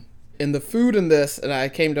 So, in the food in this, and I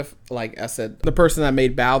came to, like I said, the person that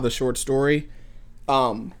made Bao, the short story,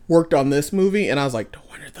 worked on this movie, and I was like, no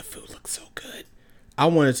wonder the food looks so good. I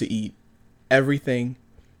wanted to eat everything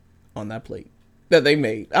on that plate that they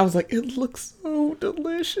made. I was like, it looks so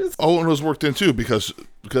delicious. Oh, and it was worked in too because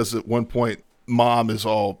at one point, Mom is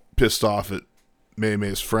all pissed off at Mei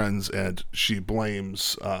Mei's friends, and she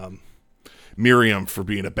blames Miriam for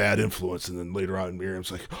being a bad influence, and then later on,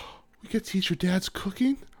 Miriam's like, oh, "We get to eat your dad's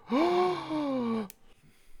cooking."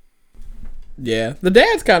 Yeah, the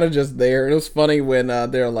dad's kind of just there. It was funny when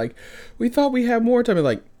they're like, "We thought we had more time."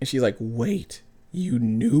 And she's like, "Wait, you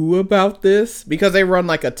knew about this?" Because they run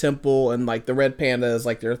like a temple, and like the red panda is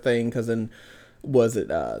like their thing. Because in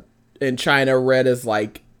China, red is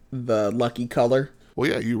like the lucky color. Well,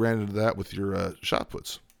 yeah, you ran into that with your shot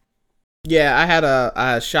puts. Yeah, I had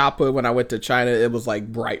a shot put when I went to China. It was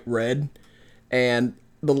like bright red, and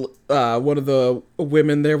the one of the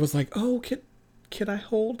women there was like, "Oh, can I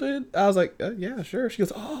hold it?" I was like, "Yeah, sure." She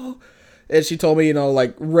goes, "Oh," and she told me,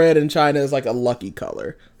 like red in China is like a lucky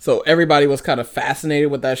color. So everybody was kind of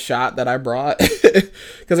fascinated with that shot that I brought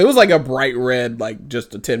because it was like a bright red, like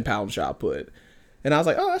just a 10-pound shot put, and I was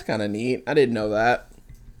like, "Oh, that's kind of neat." I didn't know that,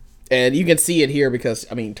 and you can see it here because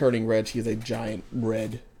turning red, she's a giant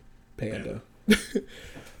red panda.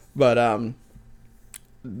 But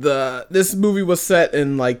this movie was set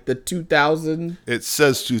in like the 2000. It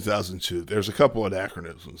says 2002. There's a couple of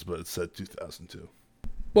anachronisms, but it said 2002.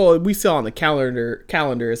 Well, we saw on the calendar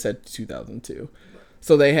it said 2002.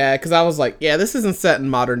 So they had, because I was like, yeah, this isn't set in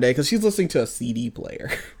modern day, because she's listening to a CD player.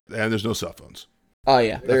 And there's no cell phones. Oh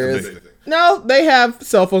yeah, there is. No, they have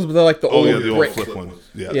cell phones, but they're like the old flip ones.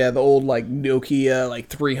 Yeah, the old like Nokia like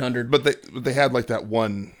 300. But they had like that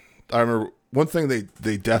one. I remember one thing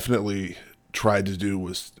they definitely tried to do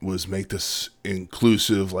was make this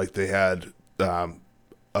inclusive. Like they had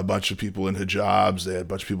a bunch of people in hijabs. They had a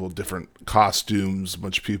bunch of people with different costumes. A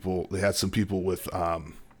bunch of people. They had some people with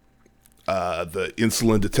the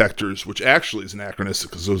insulin detectors, which actually is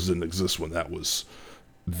anachronistic because those didn't exist when that was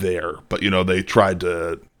there. But they tried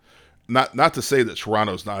to not to say that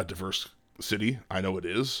Toronto's not a diverse city. I know it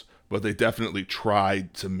is, but they definitely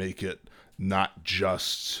tried to make it not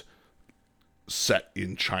just set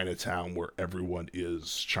in Chinatown where everyone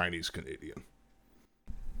is Chinese Canadian.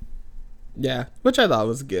 Yeah, which I thought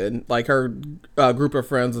was good. Like her group of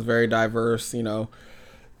friends was very diverse.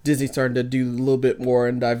 Disney started to do a little bit more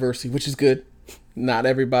in diversity, which is good. Not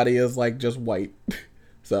everybody is like just white.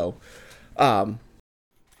 So,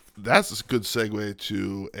 that's a good segue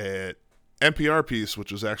to an NPR piece,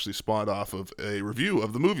 which was actually spawned off of a review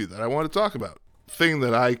of the movie that I want to talk about. Thing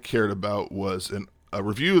that I cared about was a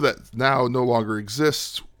review that now no longer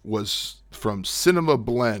exists, was from Cinema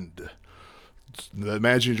Blend. The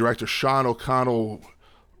managing director, Sean O'Connell,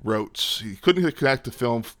 wrote, he couldn't connect the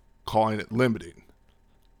film, calling it limiting.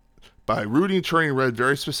 By rooting and turning red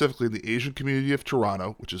very specifically in the Asian community of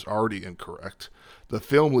Toronto, which is already incorrect, the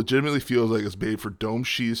film legitimately feels like it's made for Dome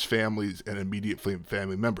Shi's families and immediate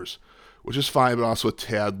family members, which is fine, but also a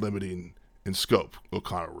tad limiting in scope,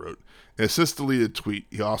 O'Connell wrote. In a since deleted tweet,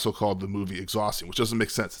 he also called the movie exhausting, which doesn't make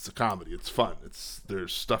sense. It's a comedy. It's fun.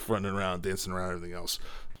 There's stuff running around, dancing around, everything else.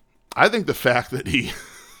 I think the fact that he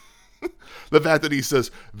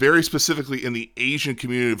says very specifically in the Asian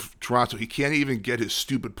community of Toronto, he can't even get his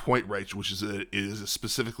stupid point right, which is that it is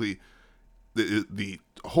specifically the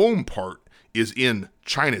home part is in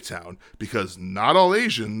Chinatown, because not all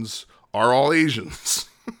Asians are all Asians.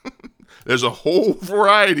 There's a whole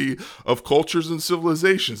variety of cultures and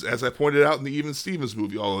civilizations, as I pointed out in the Even Stevens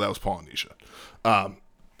movie, although that was Polynesia. And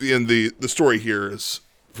the story here is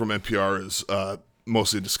from NPR is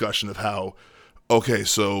mostly a discussion of how, okay,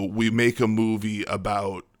 so we make a movie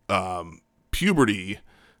about puberty,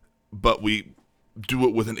 but we do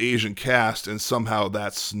it with an Asian cast, and somehow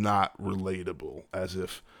that's not relatable, as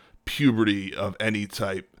if puberty of any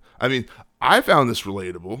type. I found this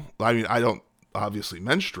relatable. I don't obviously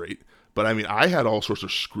menstruate, but I had all sorts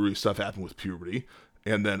of screwy stuff happen with puberty.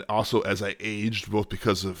 And then also as I aged, both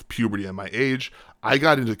because of puberty and my age, I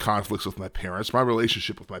got into conflicts with my parents. My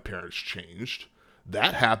relationship with my parents changed.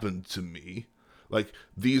 That happened to me. Like,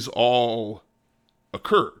 these all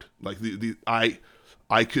occurred. Like,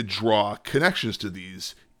 I could draw connections to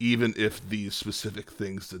these, even if these specific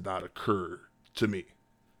things did not occur to me.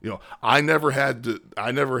 I never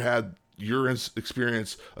had your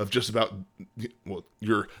experience of just about,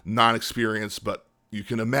 your non-experience, but you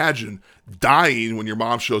can imagine dying when your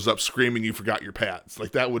mom shows up screaming you forgot your pads.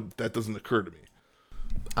 Like, that doesn't occur to me.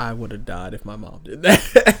 I would have died if my mom did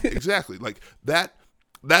that. Exactly. Like, that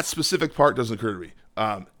specific part doesn't occur to me.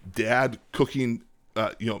 Dad cooking,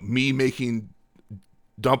 me making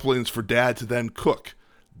dumplings for Dad to then cook.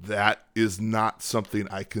 That is not something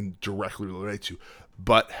I can directly relate to,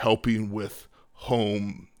 but helping with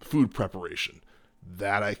home food preparation,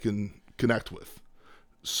 that I can connect with.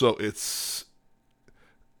 So it's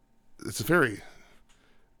a very,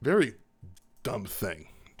 very dumb thing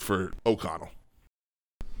for O'Connell.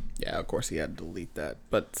 Yeah, of course he had to delete that.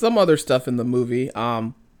 But some other stuff in the movie,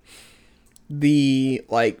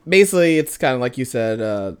 basically it's kind of like you said,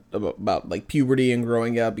 about like puberty and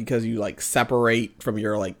growing up, because you like separate from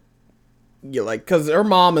your because her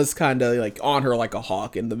mom is kind of like on her like a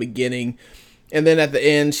hawk in the beginning, and then at the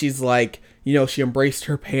end she's like, she embraced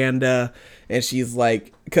her panda, and she's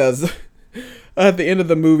like, because at the end of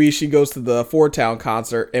the movie she goes to the Four Town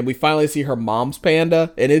concert, and we finally see her mom's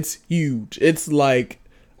panda, and it's huge. It's like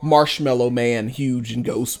Marshmallow Man huge in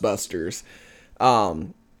Ghostbusters.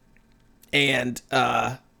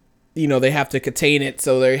 They have to contain it,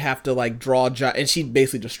 so they have to like draw and she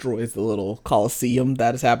basically destroys the little coliseum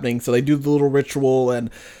that is happening. So they do the little ritual, and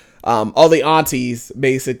all the aunties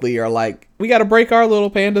basically are like, we got to break our little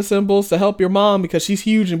panda symbols to help your mom because she's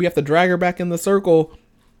huge and we have to drag her back in the circle.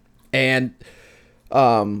 And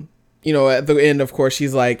at the end, of course,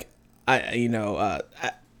 she's like, I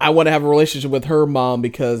want to have a relationship with her mom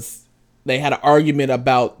because they had an argument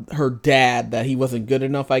about her dad that he wasn't good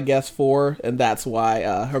enough, I guess, for, and that's why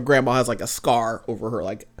her grandma has like a scar over her,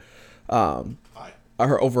 like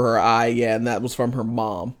over her eye, yeah, and that was from her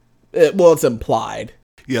mom. It's implied.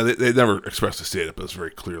 Yeah, they never expressly stated it, but it's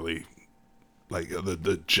very clearly like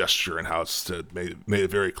the gesture and how it's made it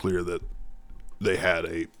very clear that they had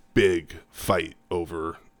a big fight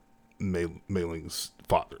over Mei Ling's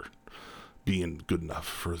father being good enough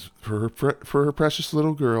for her precious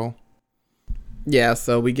little girl. Yeah,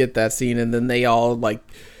 so we get that scene, and then they all like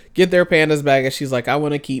get their pandas back, and she's like, I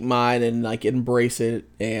want to keep mine and like embrace it.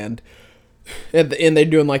 And at the end, they're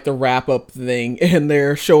doing like the wrap up thing, and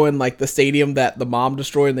they're showing like the stadium that the mom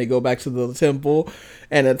destroyed, and they go back to the temple,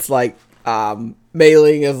 and it's like Mei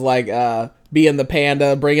Ling is like being the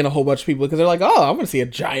panda, bringing a whole bunch of people because they're like, oh, I'm gonna see a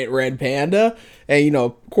giant red panda, and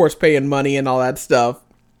of course paying money and all that stuff.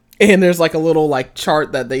 And there's like a little like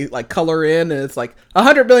chart that they like color in, and it's like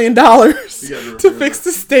 $100 million to fix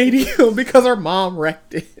the stadium because our mom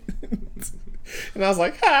wrecked it. And I was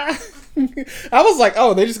like, I was like,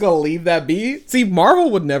 oh, they're just gonna leave that be? See,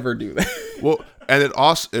 Marvel would never do that. Well, and it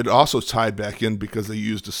also tied back in because they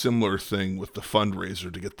used a similar thing with the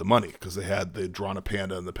fundraiser to get the money, because they'd drawn a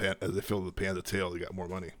panda, and as they filled the panda tail, they got more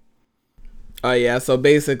money. Oh yeah, so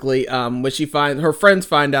basically, when her friends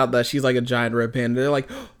find out that she's like a giant red panda, they're like,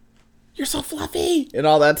 you're so fluffy and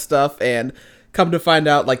all that stuff, and come to find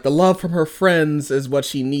out like the love from her friends is what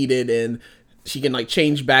she needed, and she can like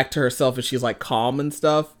change back to herself, and she's like calm and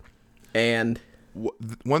stuff. And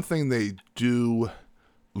one thing they do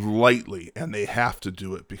lightly, and they have to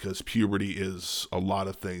do it because puberty is a lot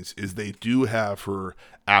of things, is they do have her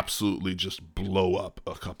absolutely just blow up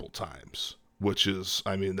a couple times, which is,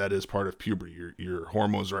 that is part of puberty. Your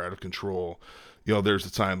hormones are out of control. There's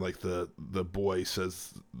a time like the boy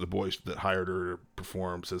that hired her to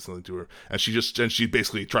perform says something to her, and she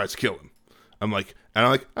basically tries to kill him. I'm like,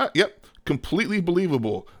 yep, completely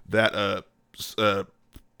believable that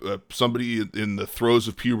somebody in the throes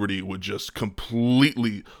of puberty would just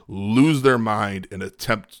completely lose their mind and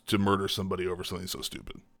attempt to murder somebody over something so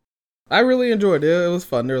stupid. I really enjoyed it. It was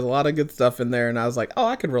fun. There was a lot of good stuff in there, and I was like, oh,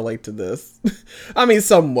 I could relate to this.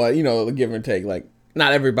 Somewhat, give or take. Like,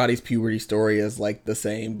 not everybody's puberty story is like the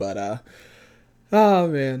same, but oh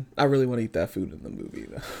man, I really want to eat that food in the movie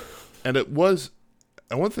though. And it was,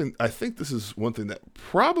 and one thing, I think this is one thing that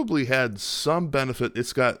probably had some benefit.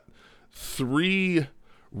 It's got 3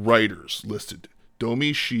 writers listed: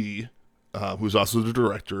 Domi Shi, who's also the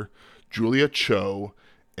director, Julia Cho,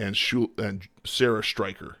 and Sarah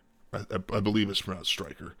Stryker. I believe it's pronounced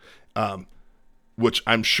Stryker, which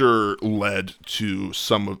I'm sure led to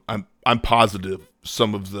some of. I'm positive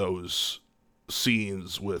some of those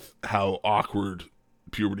scenes with how awkward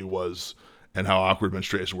puberty was and how awkward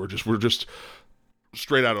menstruation were just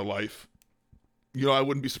straight out of life. I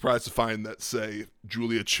wouldn't be surprised to find that, say,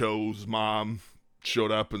 Julia Cho's mom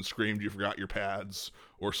showed up and screamed, "You forgot your pads,"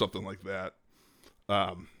 or something like that.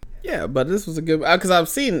 Yeah, but this was a good, because I've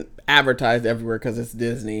seen advertised everywhere because it's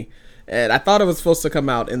Disney, and I thought it was supposed to come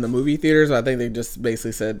out in the movie theaters, but I think they just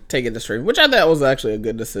basically said take it to stream, which I thought was actually a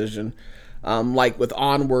good decision. Like with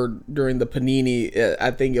Onward during the Panini,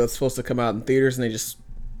 I think it was supposed to come out in theaters, and they just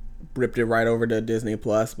ripped it right over to Disney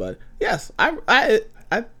Plus. But yes, I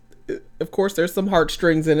of course there's some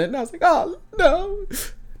heartstrings in it, and I was like, oh no,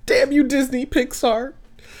 Damn you, Disney, Pixar.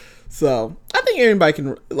 So I think anybody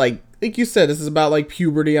can, like you said, this is about like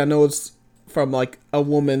puberty. I know it's from like a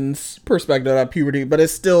woman's perspective about puberty, but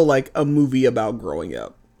it's still like a movie about growing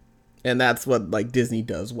up, and that's what like Disney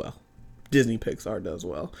does well. Disney Pixar does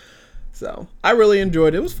well. So I really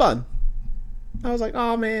enjoyed it. It was fun. I was like,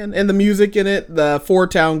 oh man, and the music in it, the Four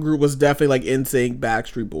Town group was definitely like NSYNC,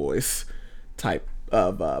 Backstreet Boys type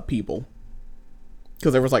of people,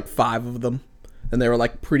 because there was like 5 of them. And they were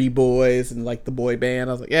like Pretty Boys and like the boy band.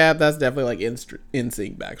 I was like, yeah, that's definitely like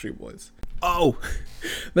NSYNC, Backstreet Boys. Oh,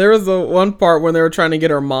 there was the one part when they were trying to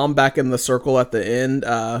get her mom back in the circle at the end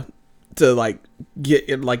to like get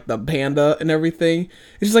in, like the panda and everything.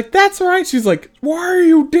 And she's like, that's right. She's like, why are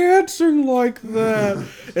you dancing like that?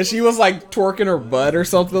 And she was like twerking her butt or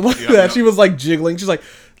something like that. Yeah. She was like jiggling. She's like,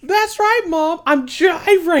 that's right, Mom. I'm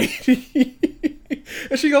gyrating.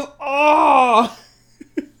 And she goes, oh.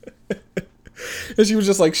 And she was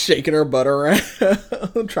just like shaking her butt around,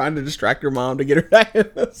 trying to distract her mom to get her back in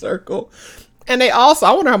the circle. And they also,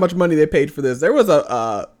 I wonder how much money they paid for this. There was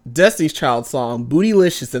a Destiny's Child song,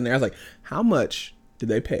 Bootylicious, in there. I was like, how much did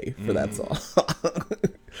they pay for that song?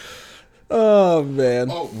 Oh,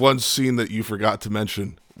 man. Oh, one scene that you forgot to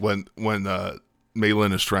mention when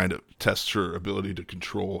Maylin is trying to test her ability to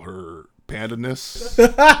control her pandaness.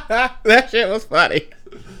 That shit was funny.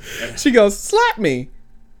 She goes, slap me.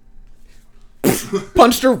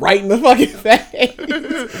 Punched her right in the fucking face.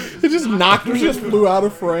 It just knocked her. She just flew out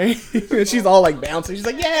of frame. And she's all like bouncing. She's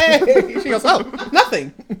like, yay. She goes, oh,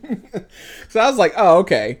 nothing. So I was like, oh,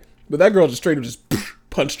 okay. But that girl just straight up just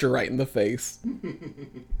punched her right in the face.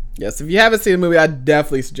 Yes, if you haven't seen the movie, I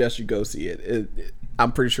definitely suggest you go see it.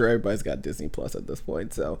 I'm pretty sure everybody's got Disney Plus at this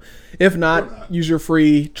point. So if not, use your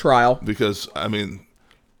free trial. Because, I mean,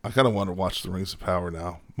 I kind of want to watch The Rings of Power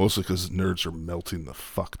now. Mostly because nerds are melting the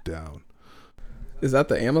fuck down. Is that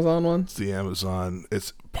the Amazon one? It's the Amazon.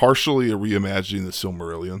 It's partially a reimagining the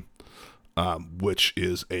Silmarillion, which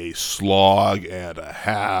is a slog and a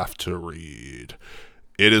half to read.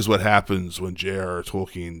 It is what happens when J.R.R.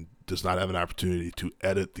 Tolkien does not have an opportunity to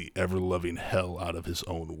edit the ever-loving hell out of his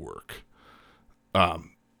own work.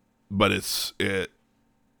 But one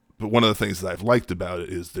of the things that I've liked about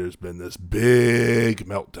it is there's been this big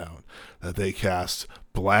meltdown that they cast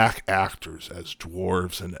black actors as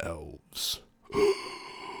dwarves and elves.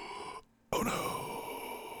 Oh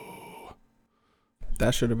no!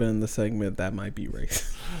 That should have been the segment that might be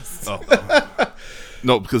racist. Oh.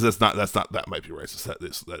 No, because that might be racist. That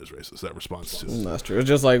is racist. That response to that's true. It's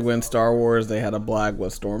just like when Star Wars they had a black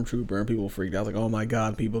stormtrooper and people freaked out like, oh my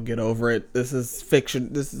god, people get over it. This is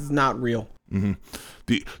fiction. This is not real. Mm-hmm.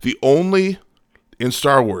 The only in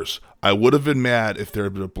Star Wars I would have been mad if there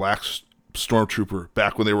had been a black stormtrooper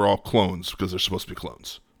back when they were all clones because they're supposed to be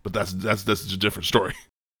clones. But that's a different story.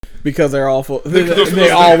 Because they're all they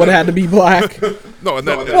all would have had to be black. No, and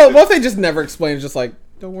then what if they just never explained? Just like,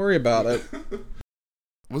 don't worry about it.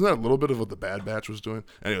 Wasn't that a little bit of what the Bad Batch was doing?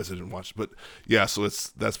 Anyways, I didn't watch it, but yeah. So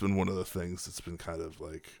that's been one of the things that's been kind of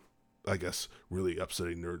like, I guess, really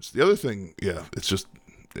upsetting nerds. The other thing, yeah, it's just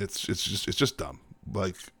dumb.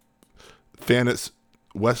 Like,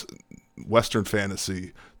 Western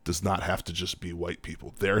fantasy does not have to just be white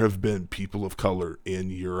people. There have been people of color in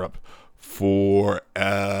Europe forever.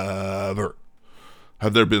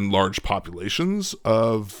 Have there been large populations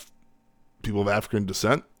of people of African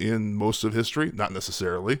descent in most of history? Not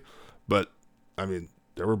necessarily, but I mean,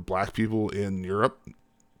 there were black people in Europe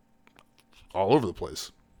all over the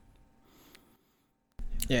place.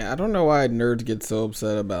 Yeah, I don't know why nerds get so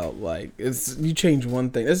upset about, like, you change one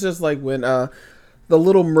thing. It's just like when the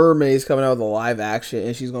Little Mermaid's coming out with a live action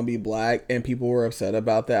and she's gonna be black and people were upset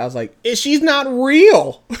about that. I was like, she's not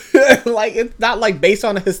real. Like, it's not like based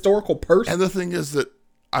on a historical person. And the thing is that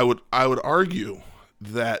I would argue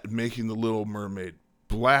that making the Little Mermaid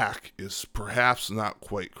black is perhaps not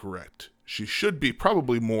quite correct. She should be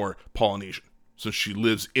probably more Polynesian since she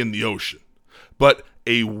lives in the ocean. But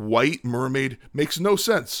a white mermaid makes no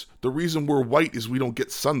sense. The reason we're white is we don't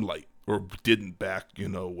get sunlight. Or didn't back,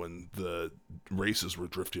 when the races were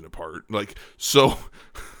drifting apart. Like, so,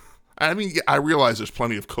 I mean, I realize there's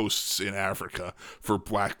plenty of coasts in Africa for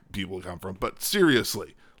black people to come from, but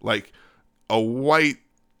seriously, like, a white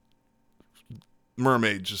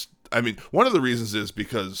mermaid one of the reasons is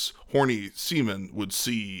because horny seamen would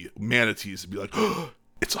see manatees and be like, oh,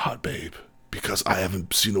 it's a hot babe, because I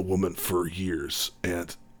haven't seen a woman for years,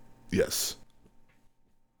 and yes.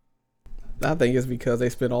 I think it's because they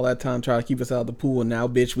spent all that time trying to keep us out of the pool, and now,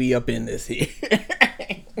 bitch, we up in this here.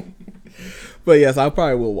 But yes, I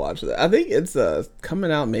probably will watch that. I think it's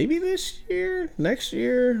coming out maybe this year, next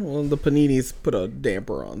year. Well, the Paninis put a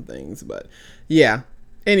damper on things, but yeah.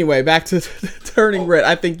 Anyway, back to Turning Red.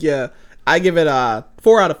 I think I give it a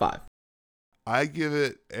 4 out of 5. I give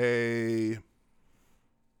it a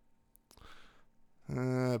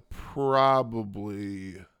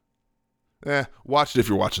probably. Watch it if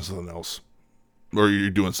you're watching something else, or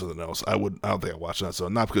you're doing something else. I don't think I watch that. So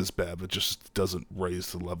not because it's bad, but just doesn't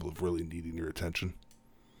raise the level of really needing your attention.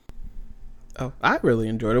 Oh, I really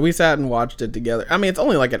enjoyed it. We sat and watched it together. I mean, it's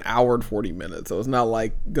only like an hour and 40 minutes, so it's not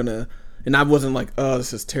like gonna. And I wasn't like, oh,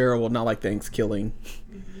 this is terrible. Not like Thanksgiving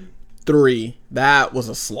 3. That was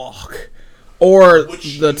a slog. Or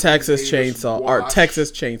the Texas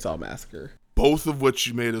Chainsaw Massacre. Both of which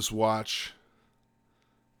you made us watch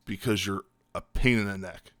because you're a pain in the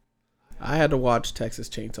neck. I had to watch Texas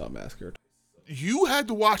Chainsaw Massacre. You had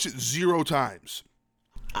to watch it 0 times.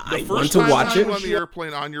 I went to watch it on the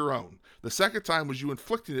airplane on your own. The second time was you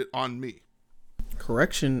inflicting it on me.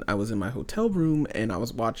 Correction, I was in my hotel room and I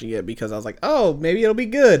was watching it because I was like, oh, maybe it'll be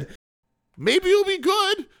good. Maybe it'll be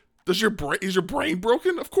good? Is your brain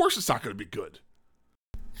broken? Of course it's not going to be good.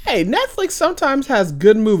 Hey, Netflix sometimes has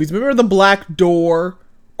good movies. Remember The Black Door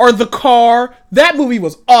or The Car? That movie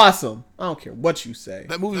was awesome. I don't care what you say.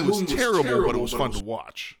 That movie was terrible, but it was fun to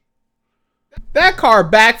watch. That car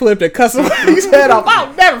backflipped and cut somebody's head off.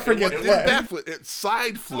 I'll never forget that. It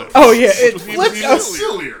side flipped. Oh, yeah, it flipped.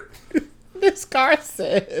 Sillier. This car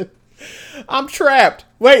said, I'm trapped.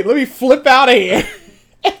 Wait, let me flip out of here.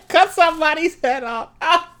 And cut somebody's head off.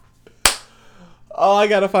 Oh, I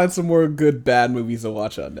gotta find some more good bad movies to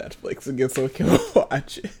watch on Netflix again so I can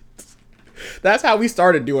watch it. That's how we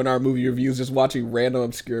started doing our movie reviews, just watching random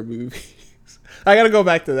obscure movies. I gotta go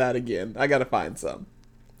back to that again. I gotta find some.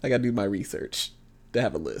 I gotta do my research to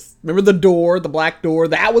have a list. Remember The Door, The Black Door?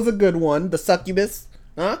 That was a good one. The Succubus.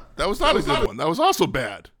 Huh? That was not a good one. That was also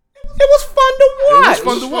bad. It was fun to watch. It was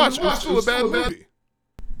fun to watch. It was still a bad movie.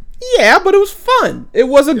 Yeah, but it was fun. It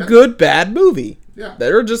was a good bad movie. Yeah.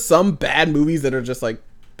 There are just some bad movies that are just like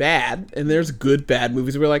bad, and there's good bad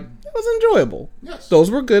movies where we're like, it was enjoyable. Yes.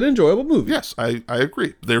 Those were good, enjoyable movies. Yes, I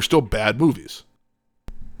agree. They're still bad movies.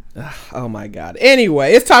 Oh my god.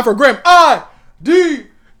 Anyway, it's time for Grim IDK.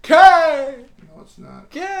 No, it's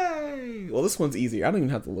not. Yay! Well, this one's easier. I don't even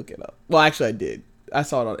have to look it up. Well, actually, I did. I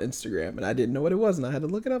saw it on Instagram, and I didn't know what it was, and I had to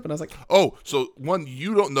look it up, and I was like... Oh, so one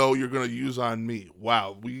you don't know you're going to use on me.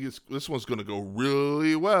 Wow, this one's going to go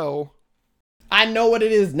really well. I know what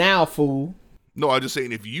it is now, fool. No, I'm just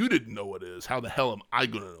saying, if you didn't know what it is, how the hell am I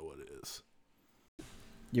going to know what it is?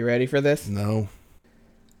 You ready for this? No.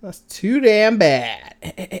 That's too damn bad.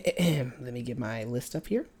 Let me get my list up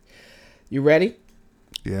here. You ready?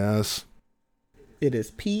 Yes. It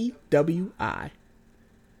is PWI.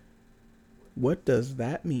 What does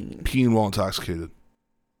that mean? Peeing while intoxicated.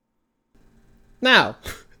 No,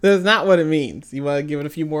 that's not what it means. You want to give it a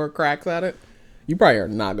few more cracks at it? You probably are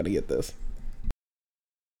not going to get this.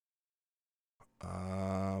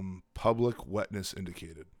 Public wetness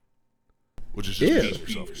indicated. Which is just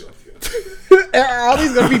peeing yourself. Are all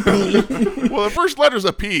these going to be P? Well, the first letter's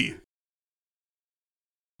a P.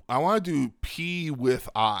 I want to do P with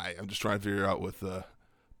I. I'm just trying to figure out with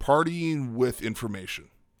partying with information.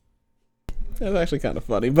 That's actually kind of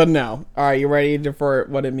funny, but no. All right, you ready for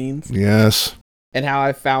what it means? Yes. And how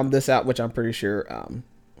I found this out, which I'm pretty sure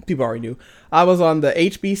people already knew. I was on the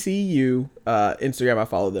HBCU Instagram. I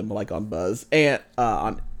followed them like on Buzz, and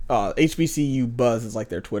on HBCU Buzz is like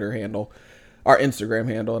their Twitter handle, our Instagram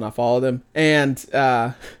handle, and I follow them. And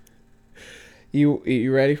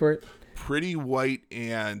you ready for it? Pretty white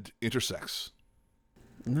and intersex.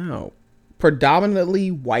 No.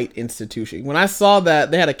 Predominantly white institution. When I saw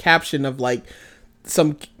that, they had a caption of like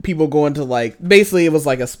some people going to like, basically it was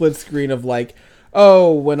like a split screen of like,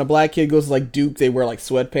 oh, when a black kid goes to like Duke, they wear like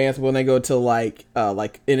sweatpants. When they go to like,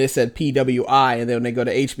 and it said PWI, and then when they go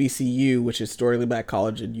to HBCU, which is historically black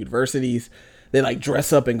college and universities, they like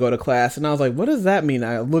dress up and go to class. And I was like, what does that mean?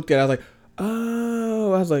 I looked at it, I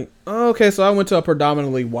was like, oh, okay. So I went to a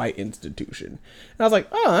predominantly white institution. And I was like,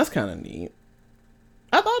 oh, that's kind of neat.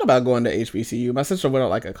 I thought about going to HBCU. My sister went on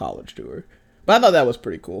like a college tour. But I thought that was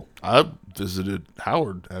pretty cool. I visited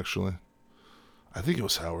Howard, actually. I think it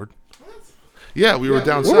was Howard. Yeah, we were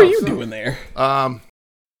down south. What were you doing there?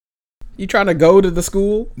 You trying to go to the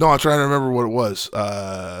school? No, I'm trying to remember what it was.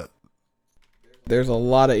 There's a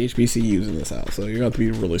lot of HBCUs in this house, so you're going to have to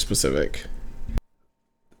be really specific.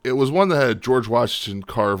 It was one that had a George Washington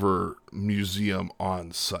Carver Museum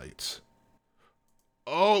on site.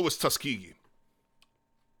 Oh, it was Tuskegee.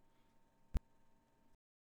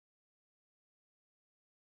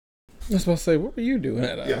 I was supposed to say, what were you doing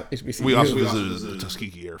at HBCU? We also visited the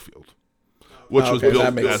Tuskegee Airfield, which was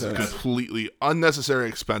built as a completely unnecessary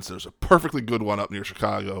expense. There's a perfectly good one up near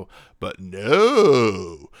Chicago, but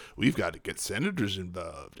no, we've got to get senators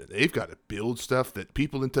involved, and they've got to build stuff that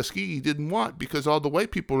people in Tuskegee didn't want because all the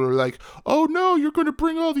white people are like, oh no, you're going to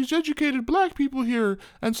bring all these educated black people here,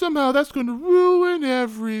 and somehow that's going to ruin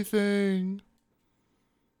everything.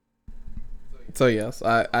 So yes,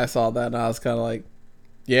 I saw that, and I was kind of like,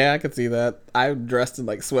 yeah, I could see that. I dressed in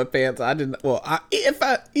like sweatpants. I didn't. Well,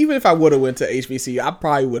 even if I would have went to HBCU, I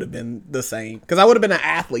probably would have been the same because I would have been an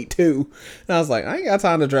athlete too. And I was like, I ain't got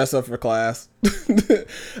time to dress up for class.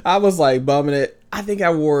 I was like bumming it. I think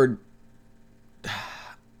I wore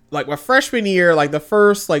like my freshman year, like the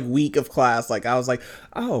first like week of class. Like I was like,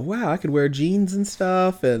 oh wow, I could wear jeans and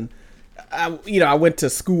stuff. And I went to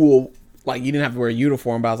school. Like you didn't have to wear a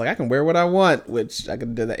uniform, but I was like, I can wear what I want, which I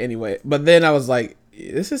could do that anyway. But then I was like,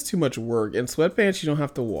 this is too much work. In sweatpants, you don't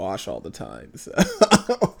have to wash all the time. So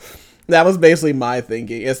that was basically my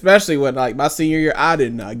thinking, especially when like my senior year, I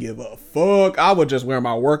did not give a fuck. I would just wear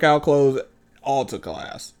my workout clothes all to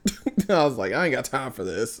class. I was like, I ain't got time for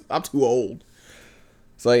this. I'm too old.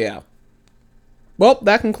 So yeah. Well,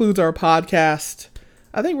 that concludes our podcast.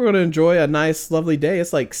 I think we're going to enjoy a nice, lovely day.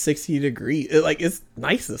 It's like 60 degrees. It's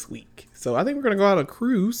nice this week. So I think we're going to go on a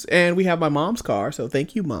cruise. And we have my mom's car. So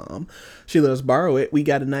thank you, Mom. She let us borrow it. We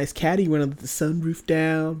got a nice caddy. We're going to let the sunroof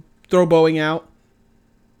down. Throw Boeing out.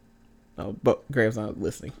 Oh, but Graham's not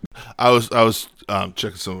listening. I was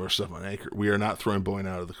checking some of our stuff on Anchor. We are not throwing Boeing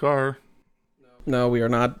out of the car. No, we are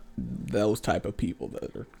not those type of people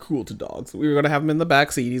that are cruel to dogs. We were going to have him in the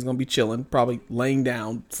back seat. He's going to be chilling, probably laying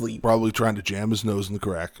down, sleep. Probably trying to jam his nose in the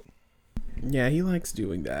crack. Yeah, he likes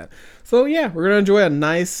doing that. So yeah, we're going to enjoy a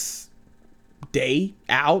nice day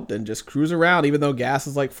out and just cruise around, even though gas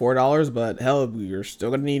is like $4, but hell, we're still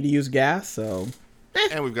going to need to use gas, so.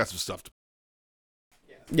 And we've got some stuff to.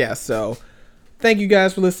 Yeah, so thank you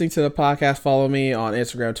guys for listening to the podcast. Follow me on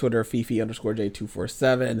Instagram, Twitter,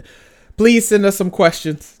 Fifi_J247. Please send us some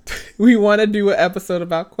questions. We want to do an episode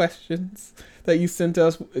about questions that you sent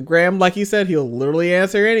us. Graham, like he said, he'll literally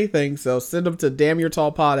answer anything. So send them to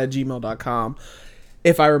damnyourtallpod@gmail.com.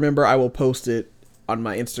 If I remember, I will post it on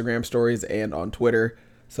my Instagram stories and on Twitter.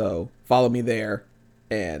 So follow me there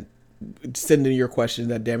and send in your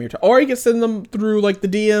questions at damnyourtall. Or you can send them through like the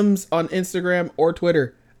DMs on Instagram or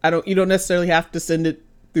Twitter. You don't necessarily have to send it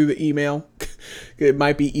through the email. It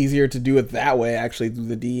might be easier to do it that way, actually, through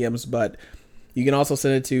the DMs, but you can also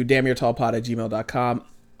send it to damnyourtallpod@gmail.com.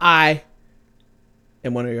 I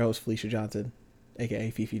am one of your hosts, Felicia Johnson, aka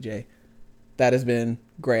Fifi J. That has been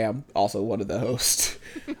Graham, also one of the hosts.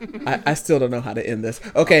 I still don't know how to end this.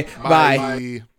 Okay, bye.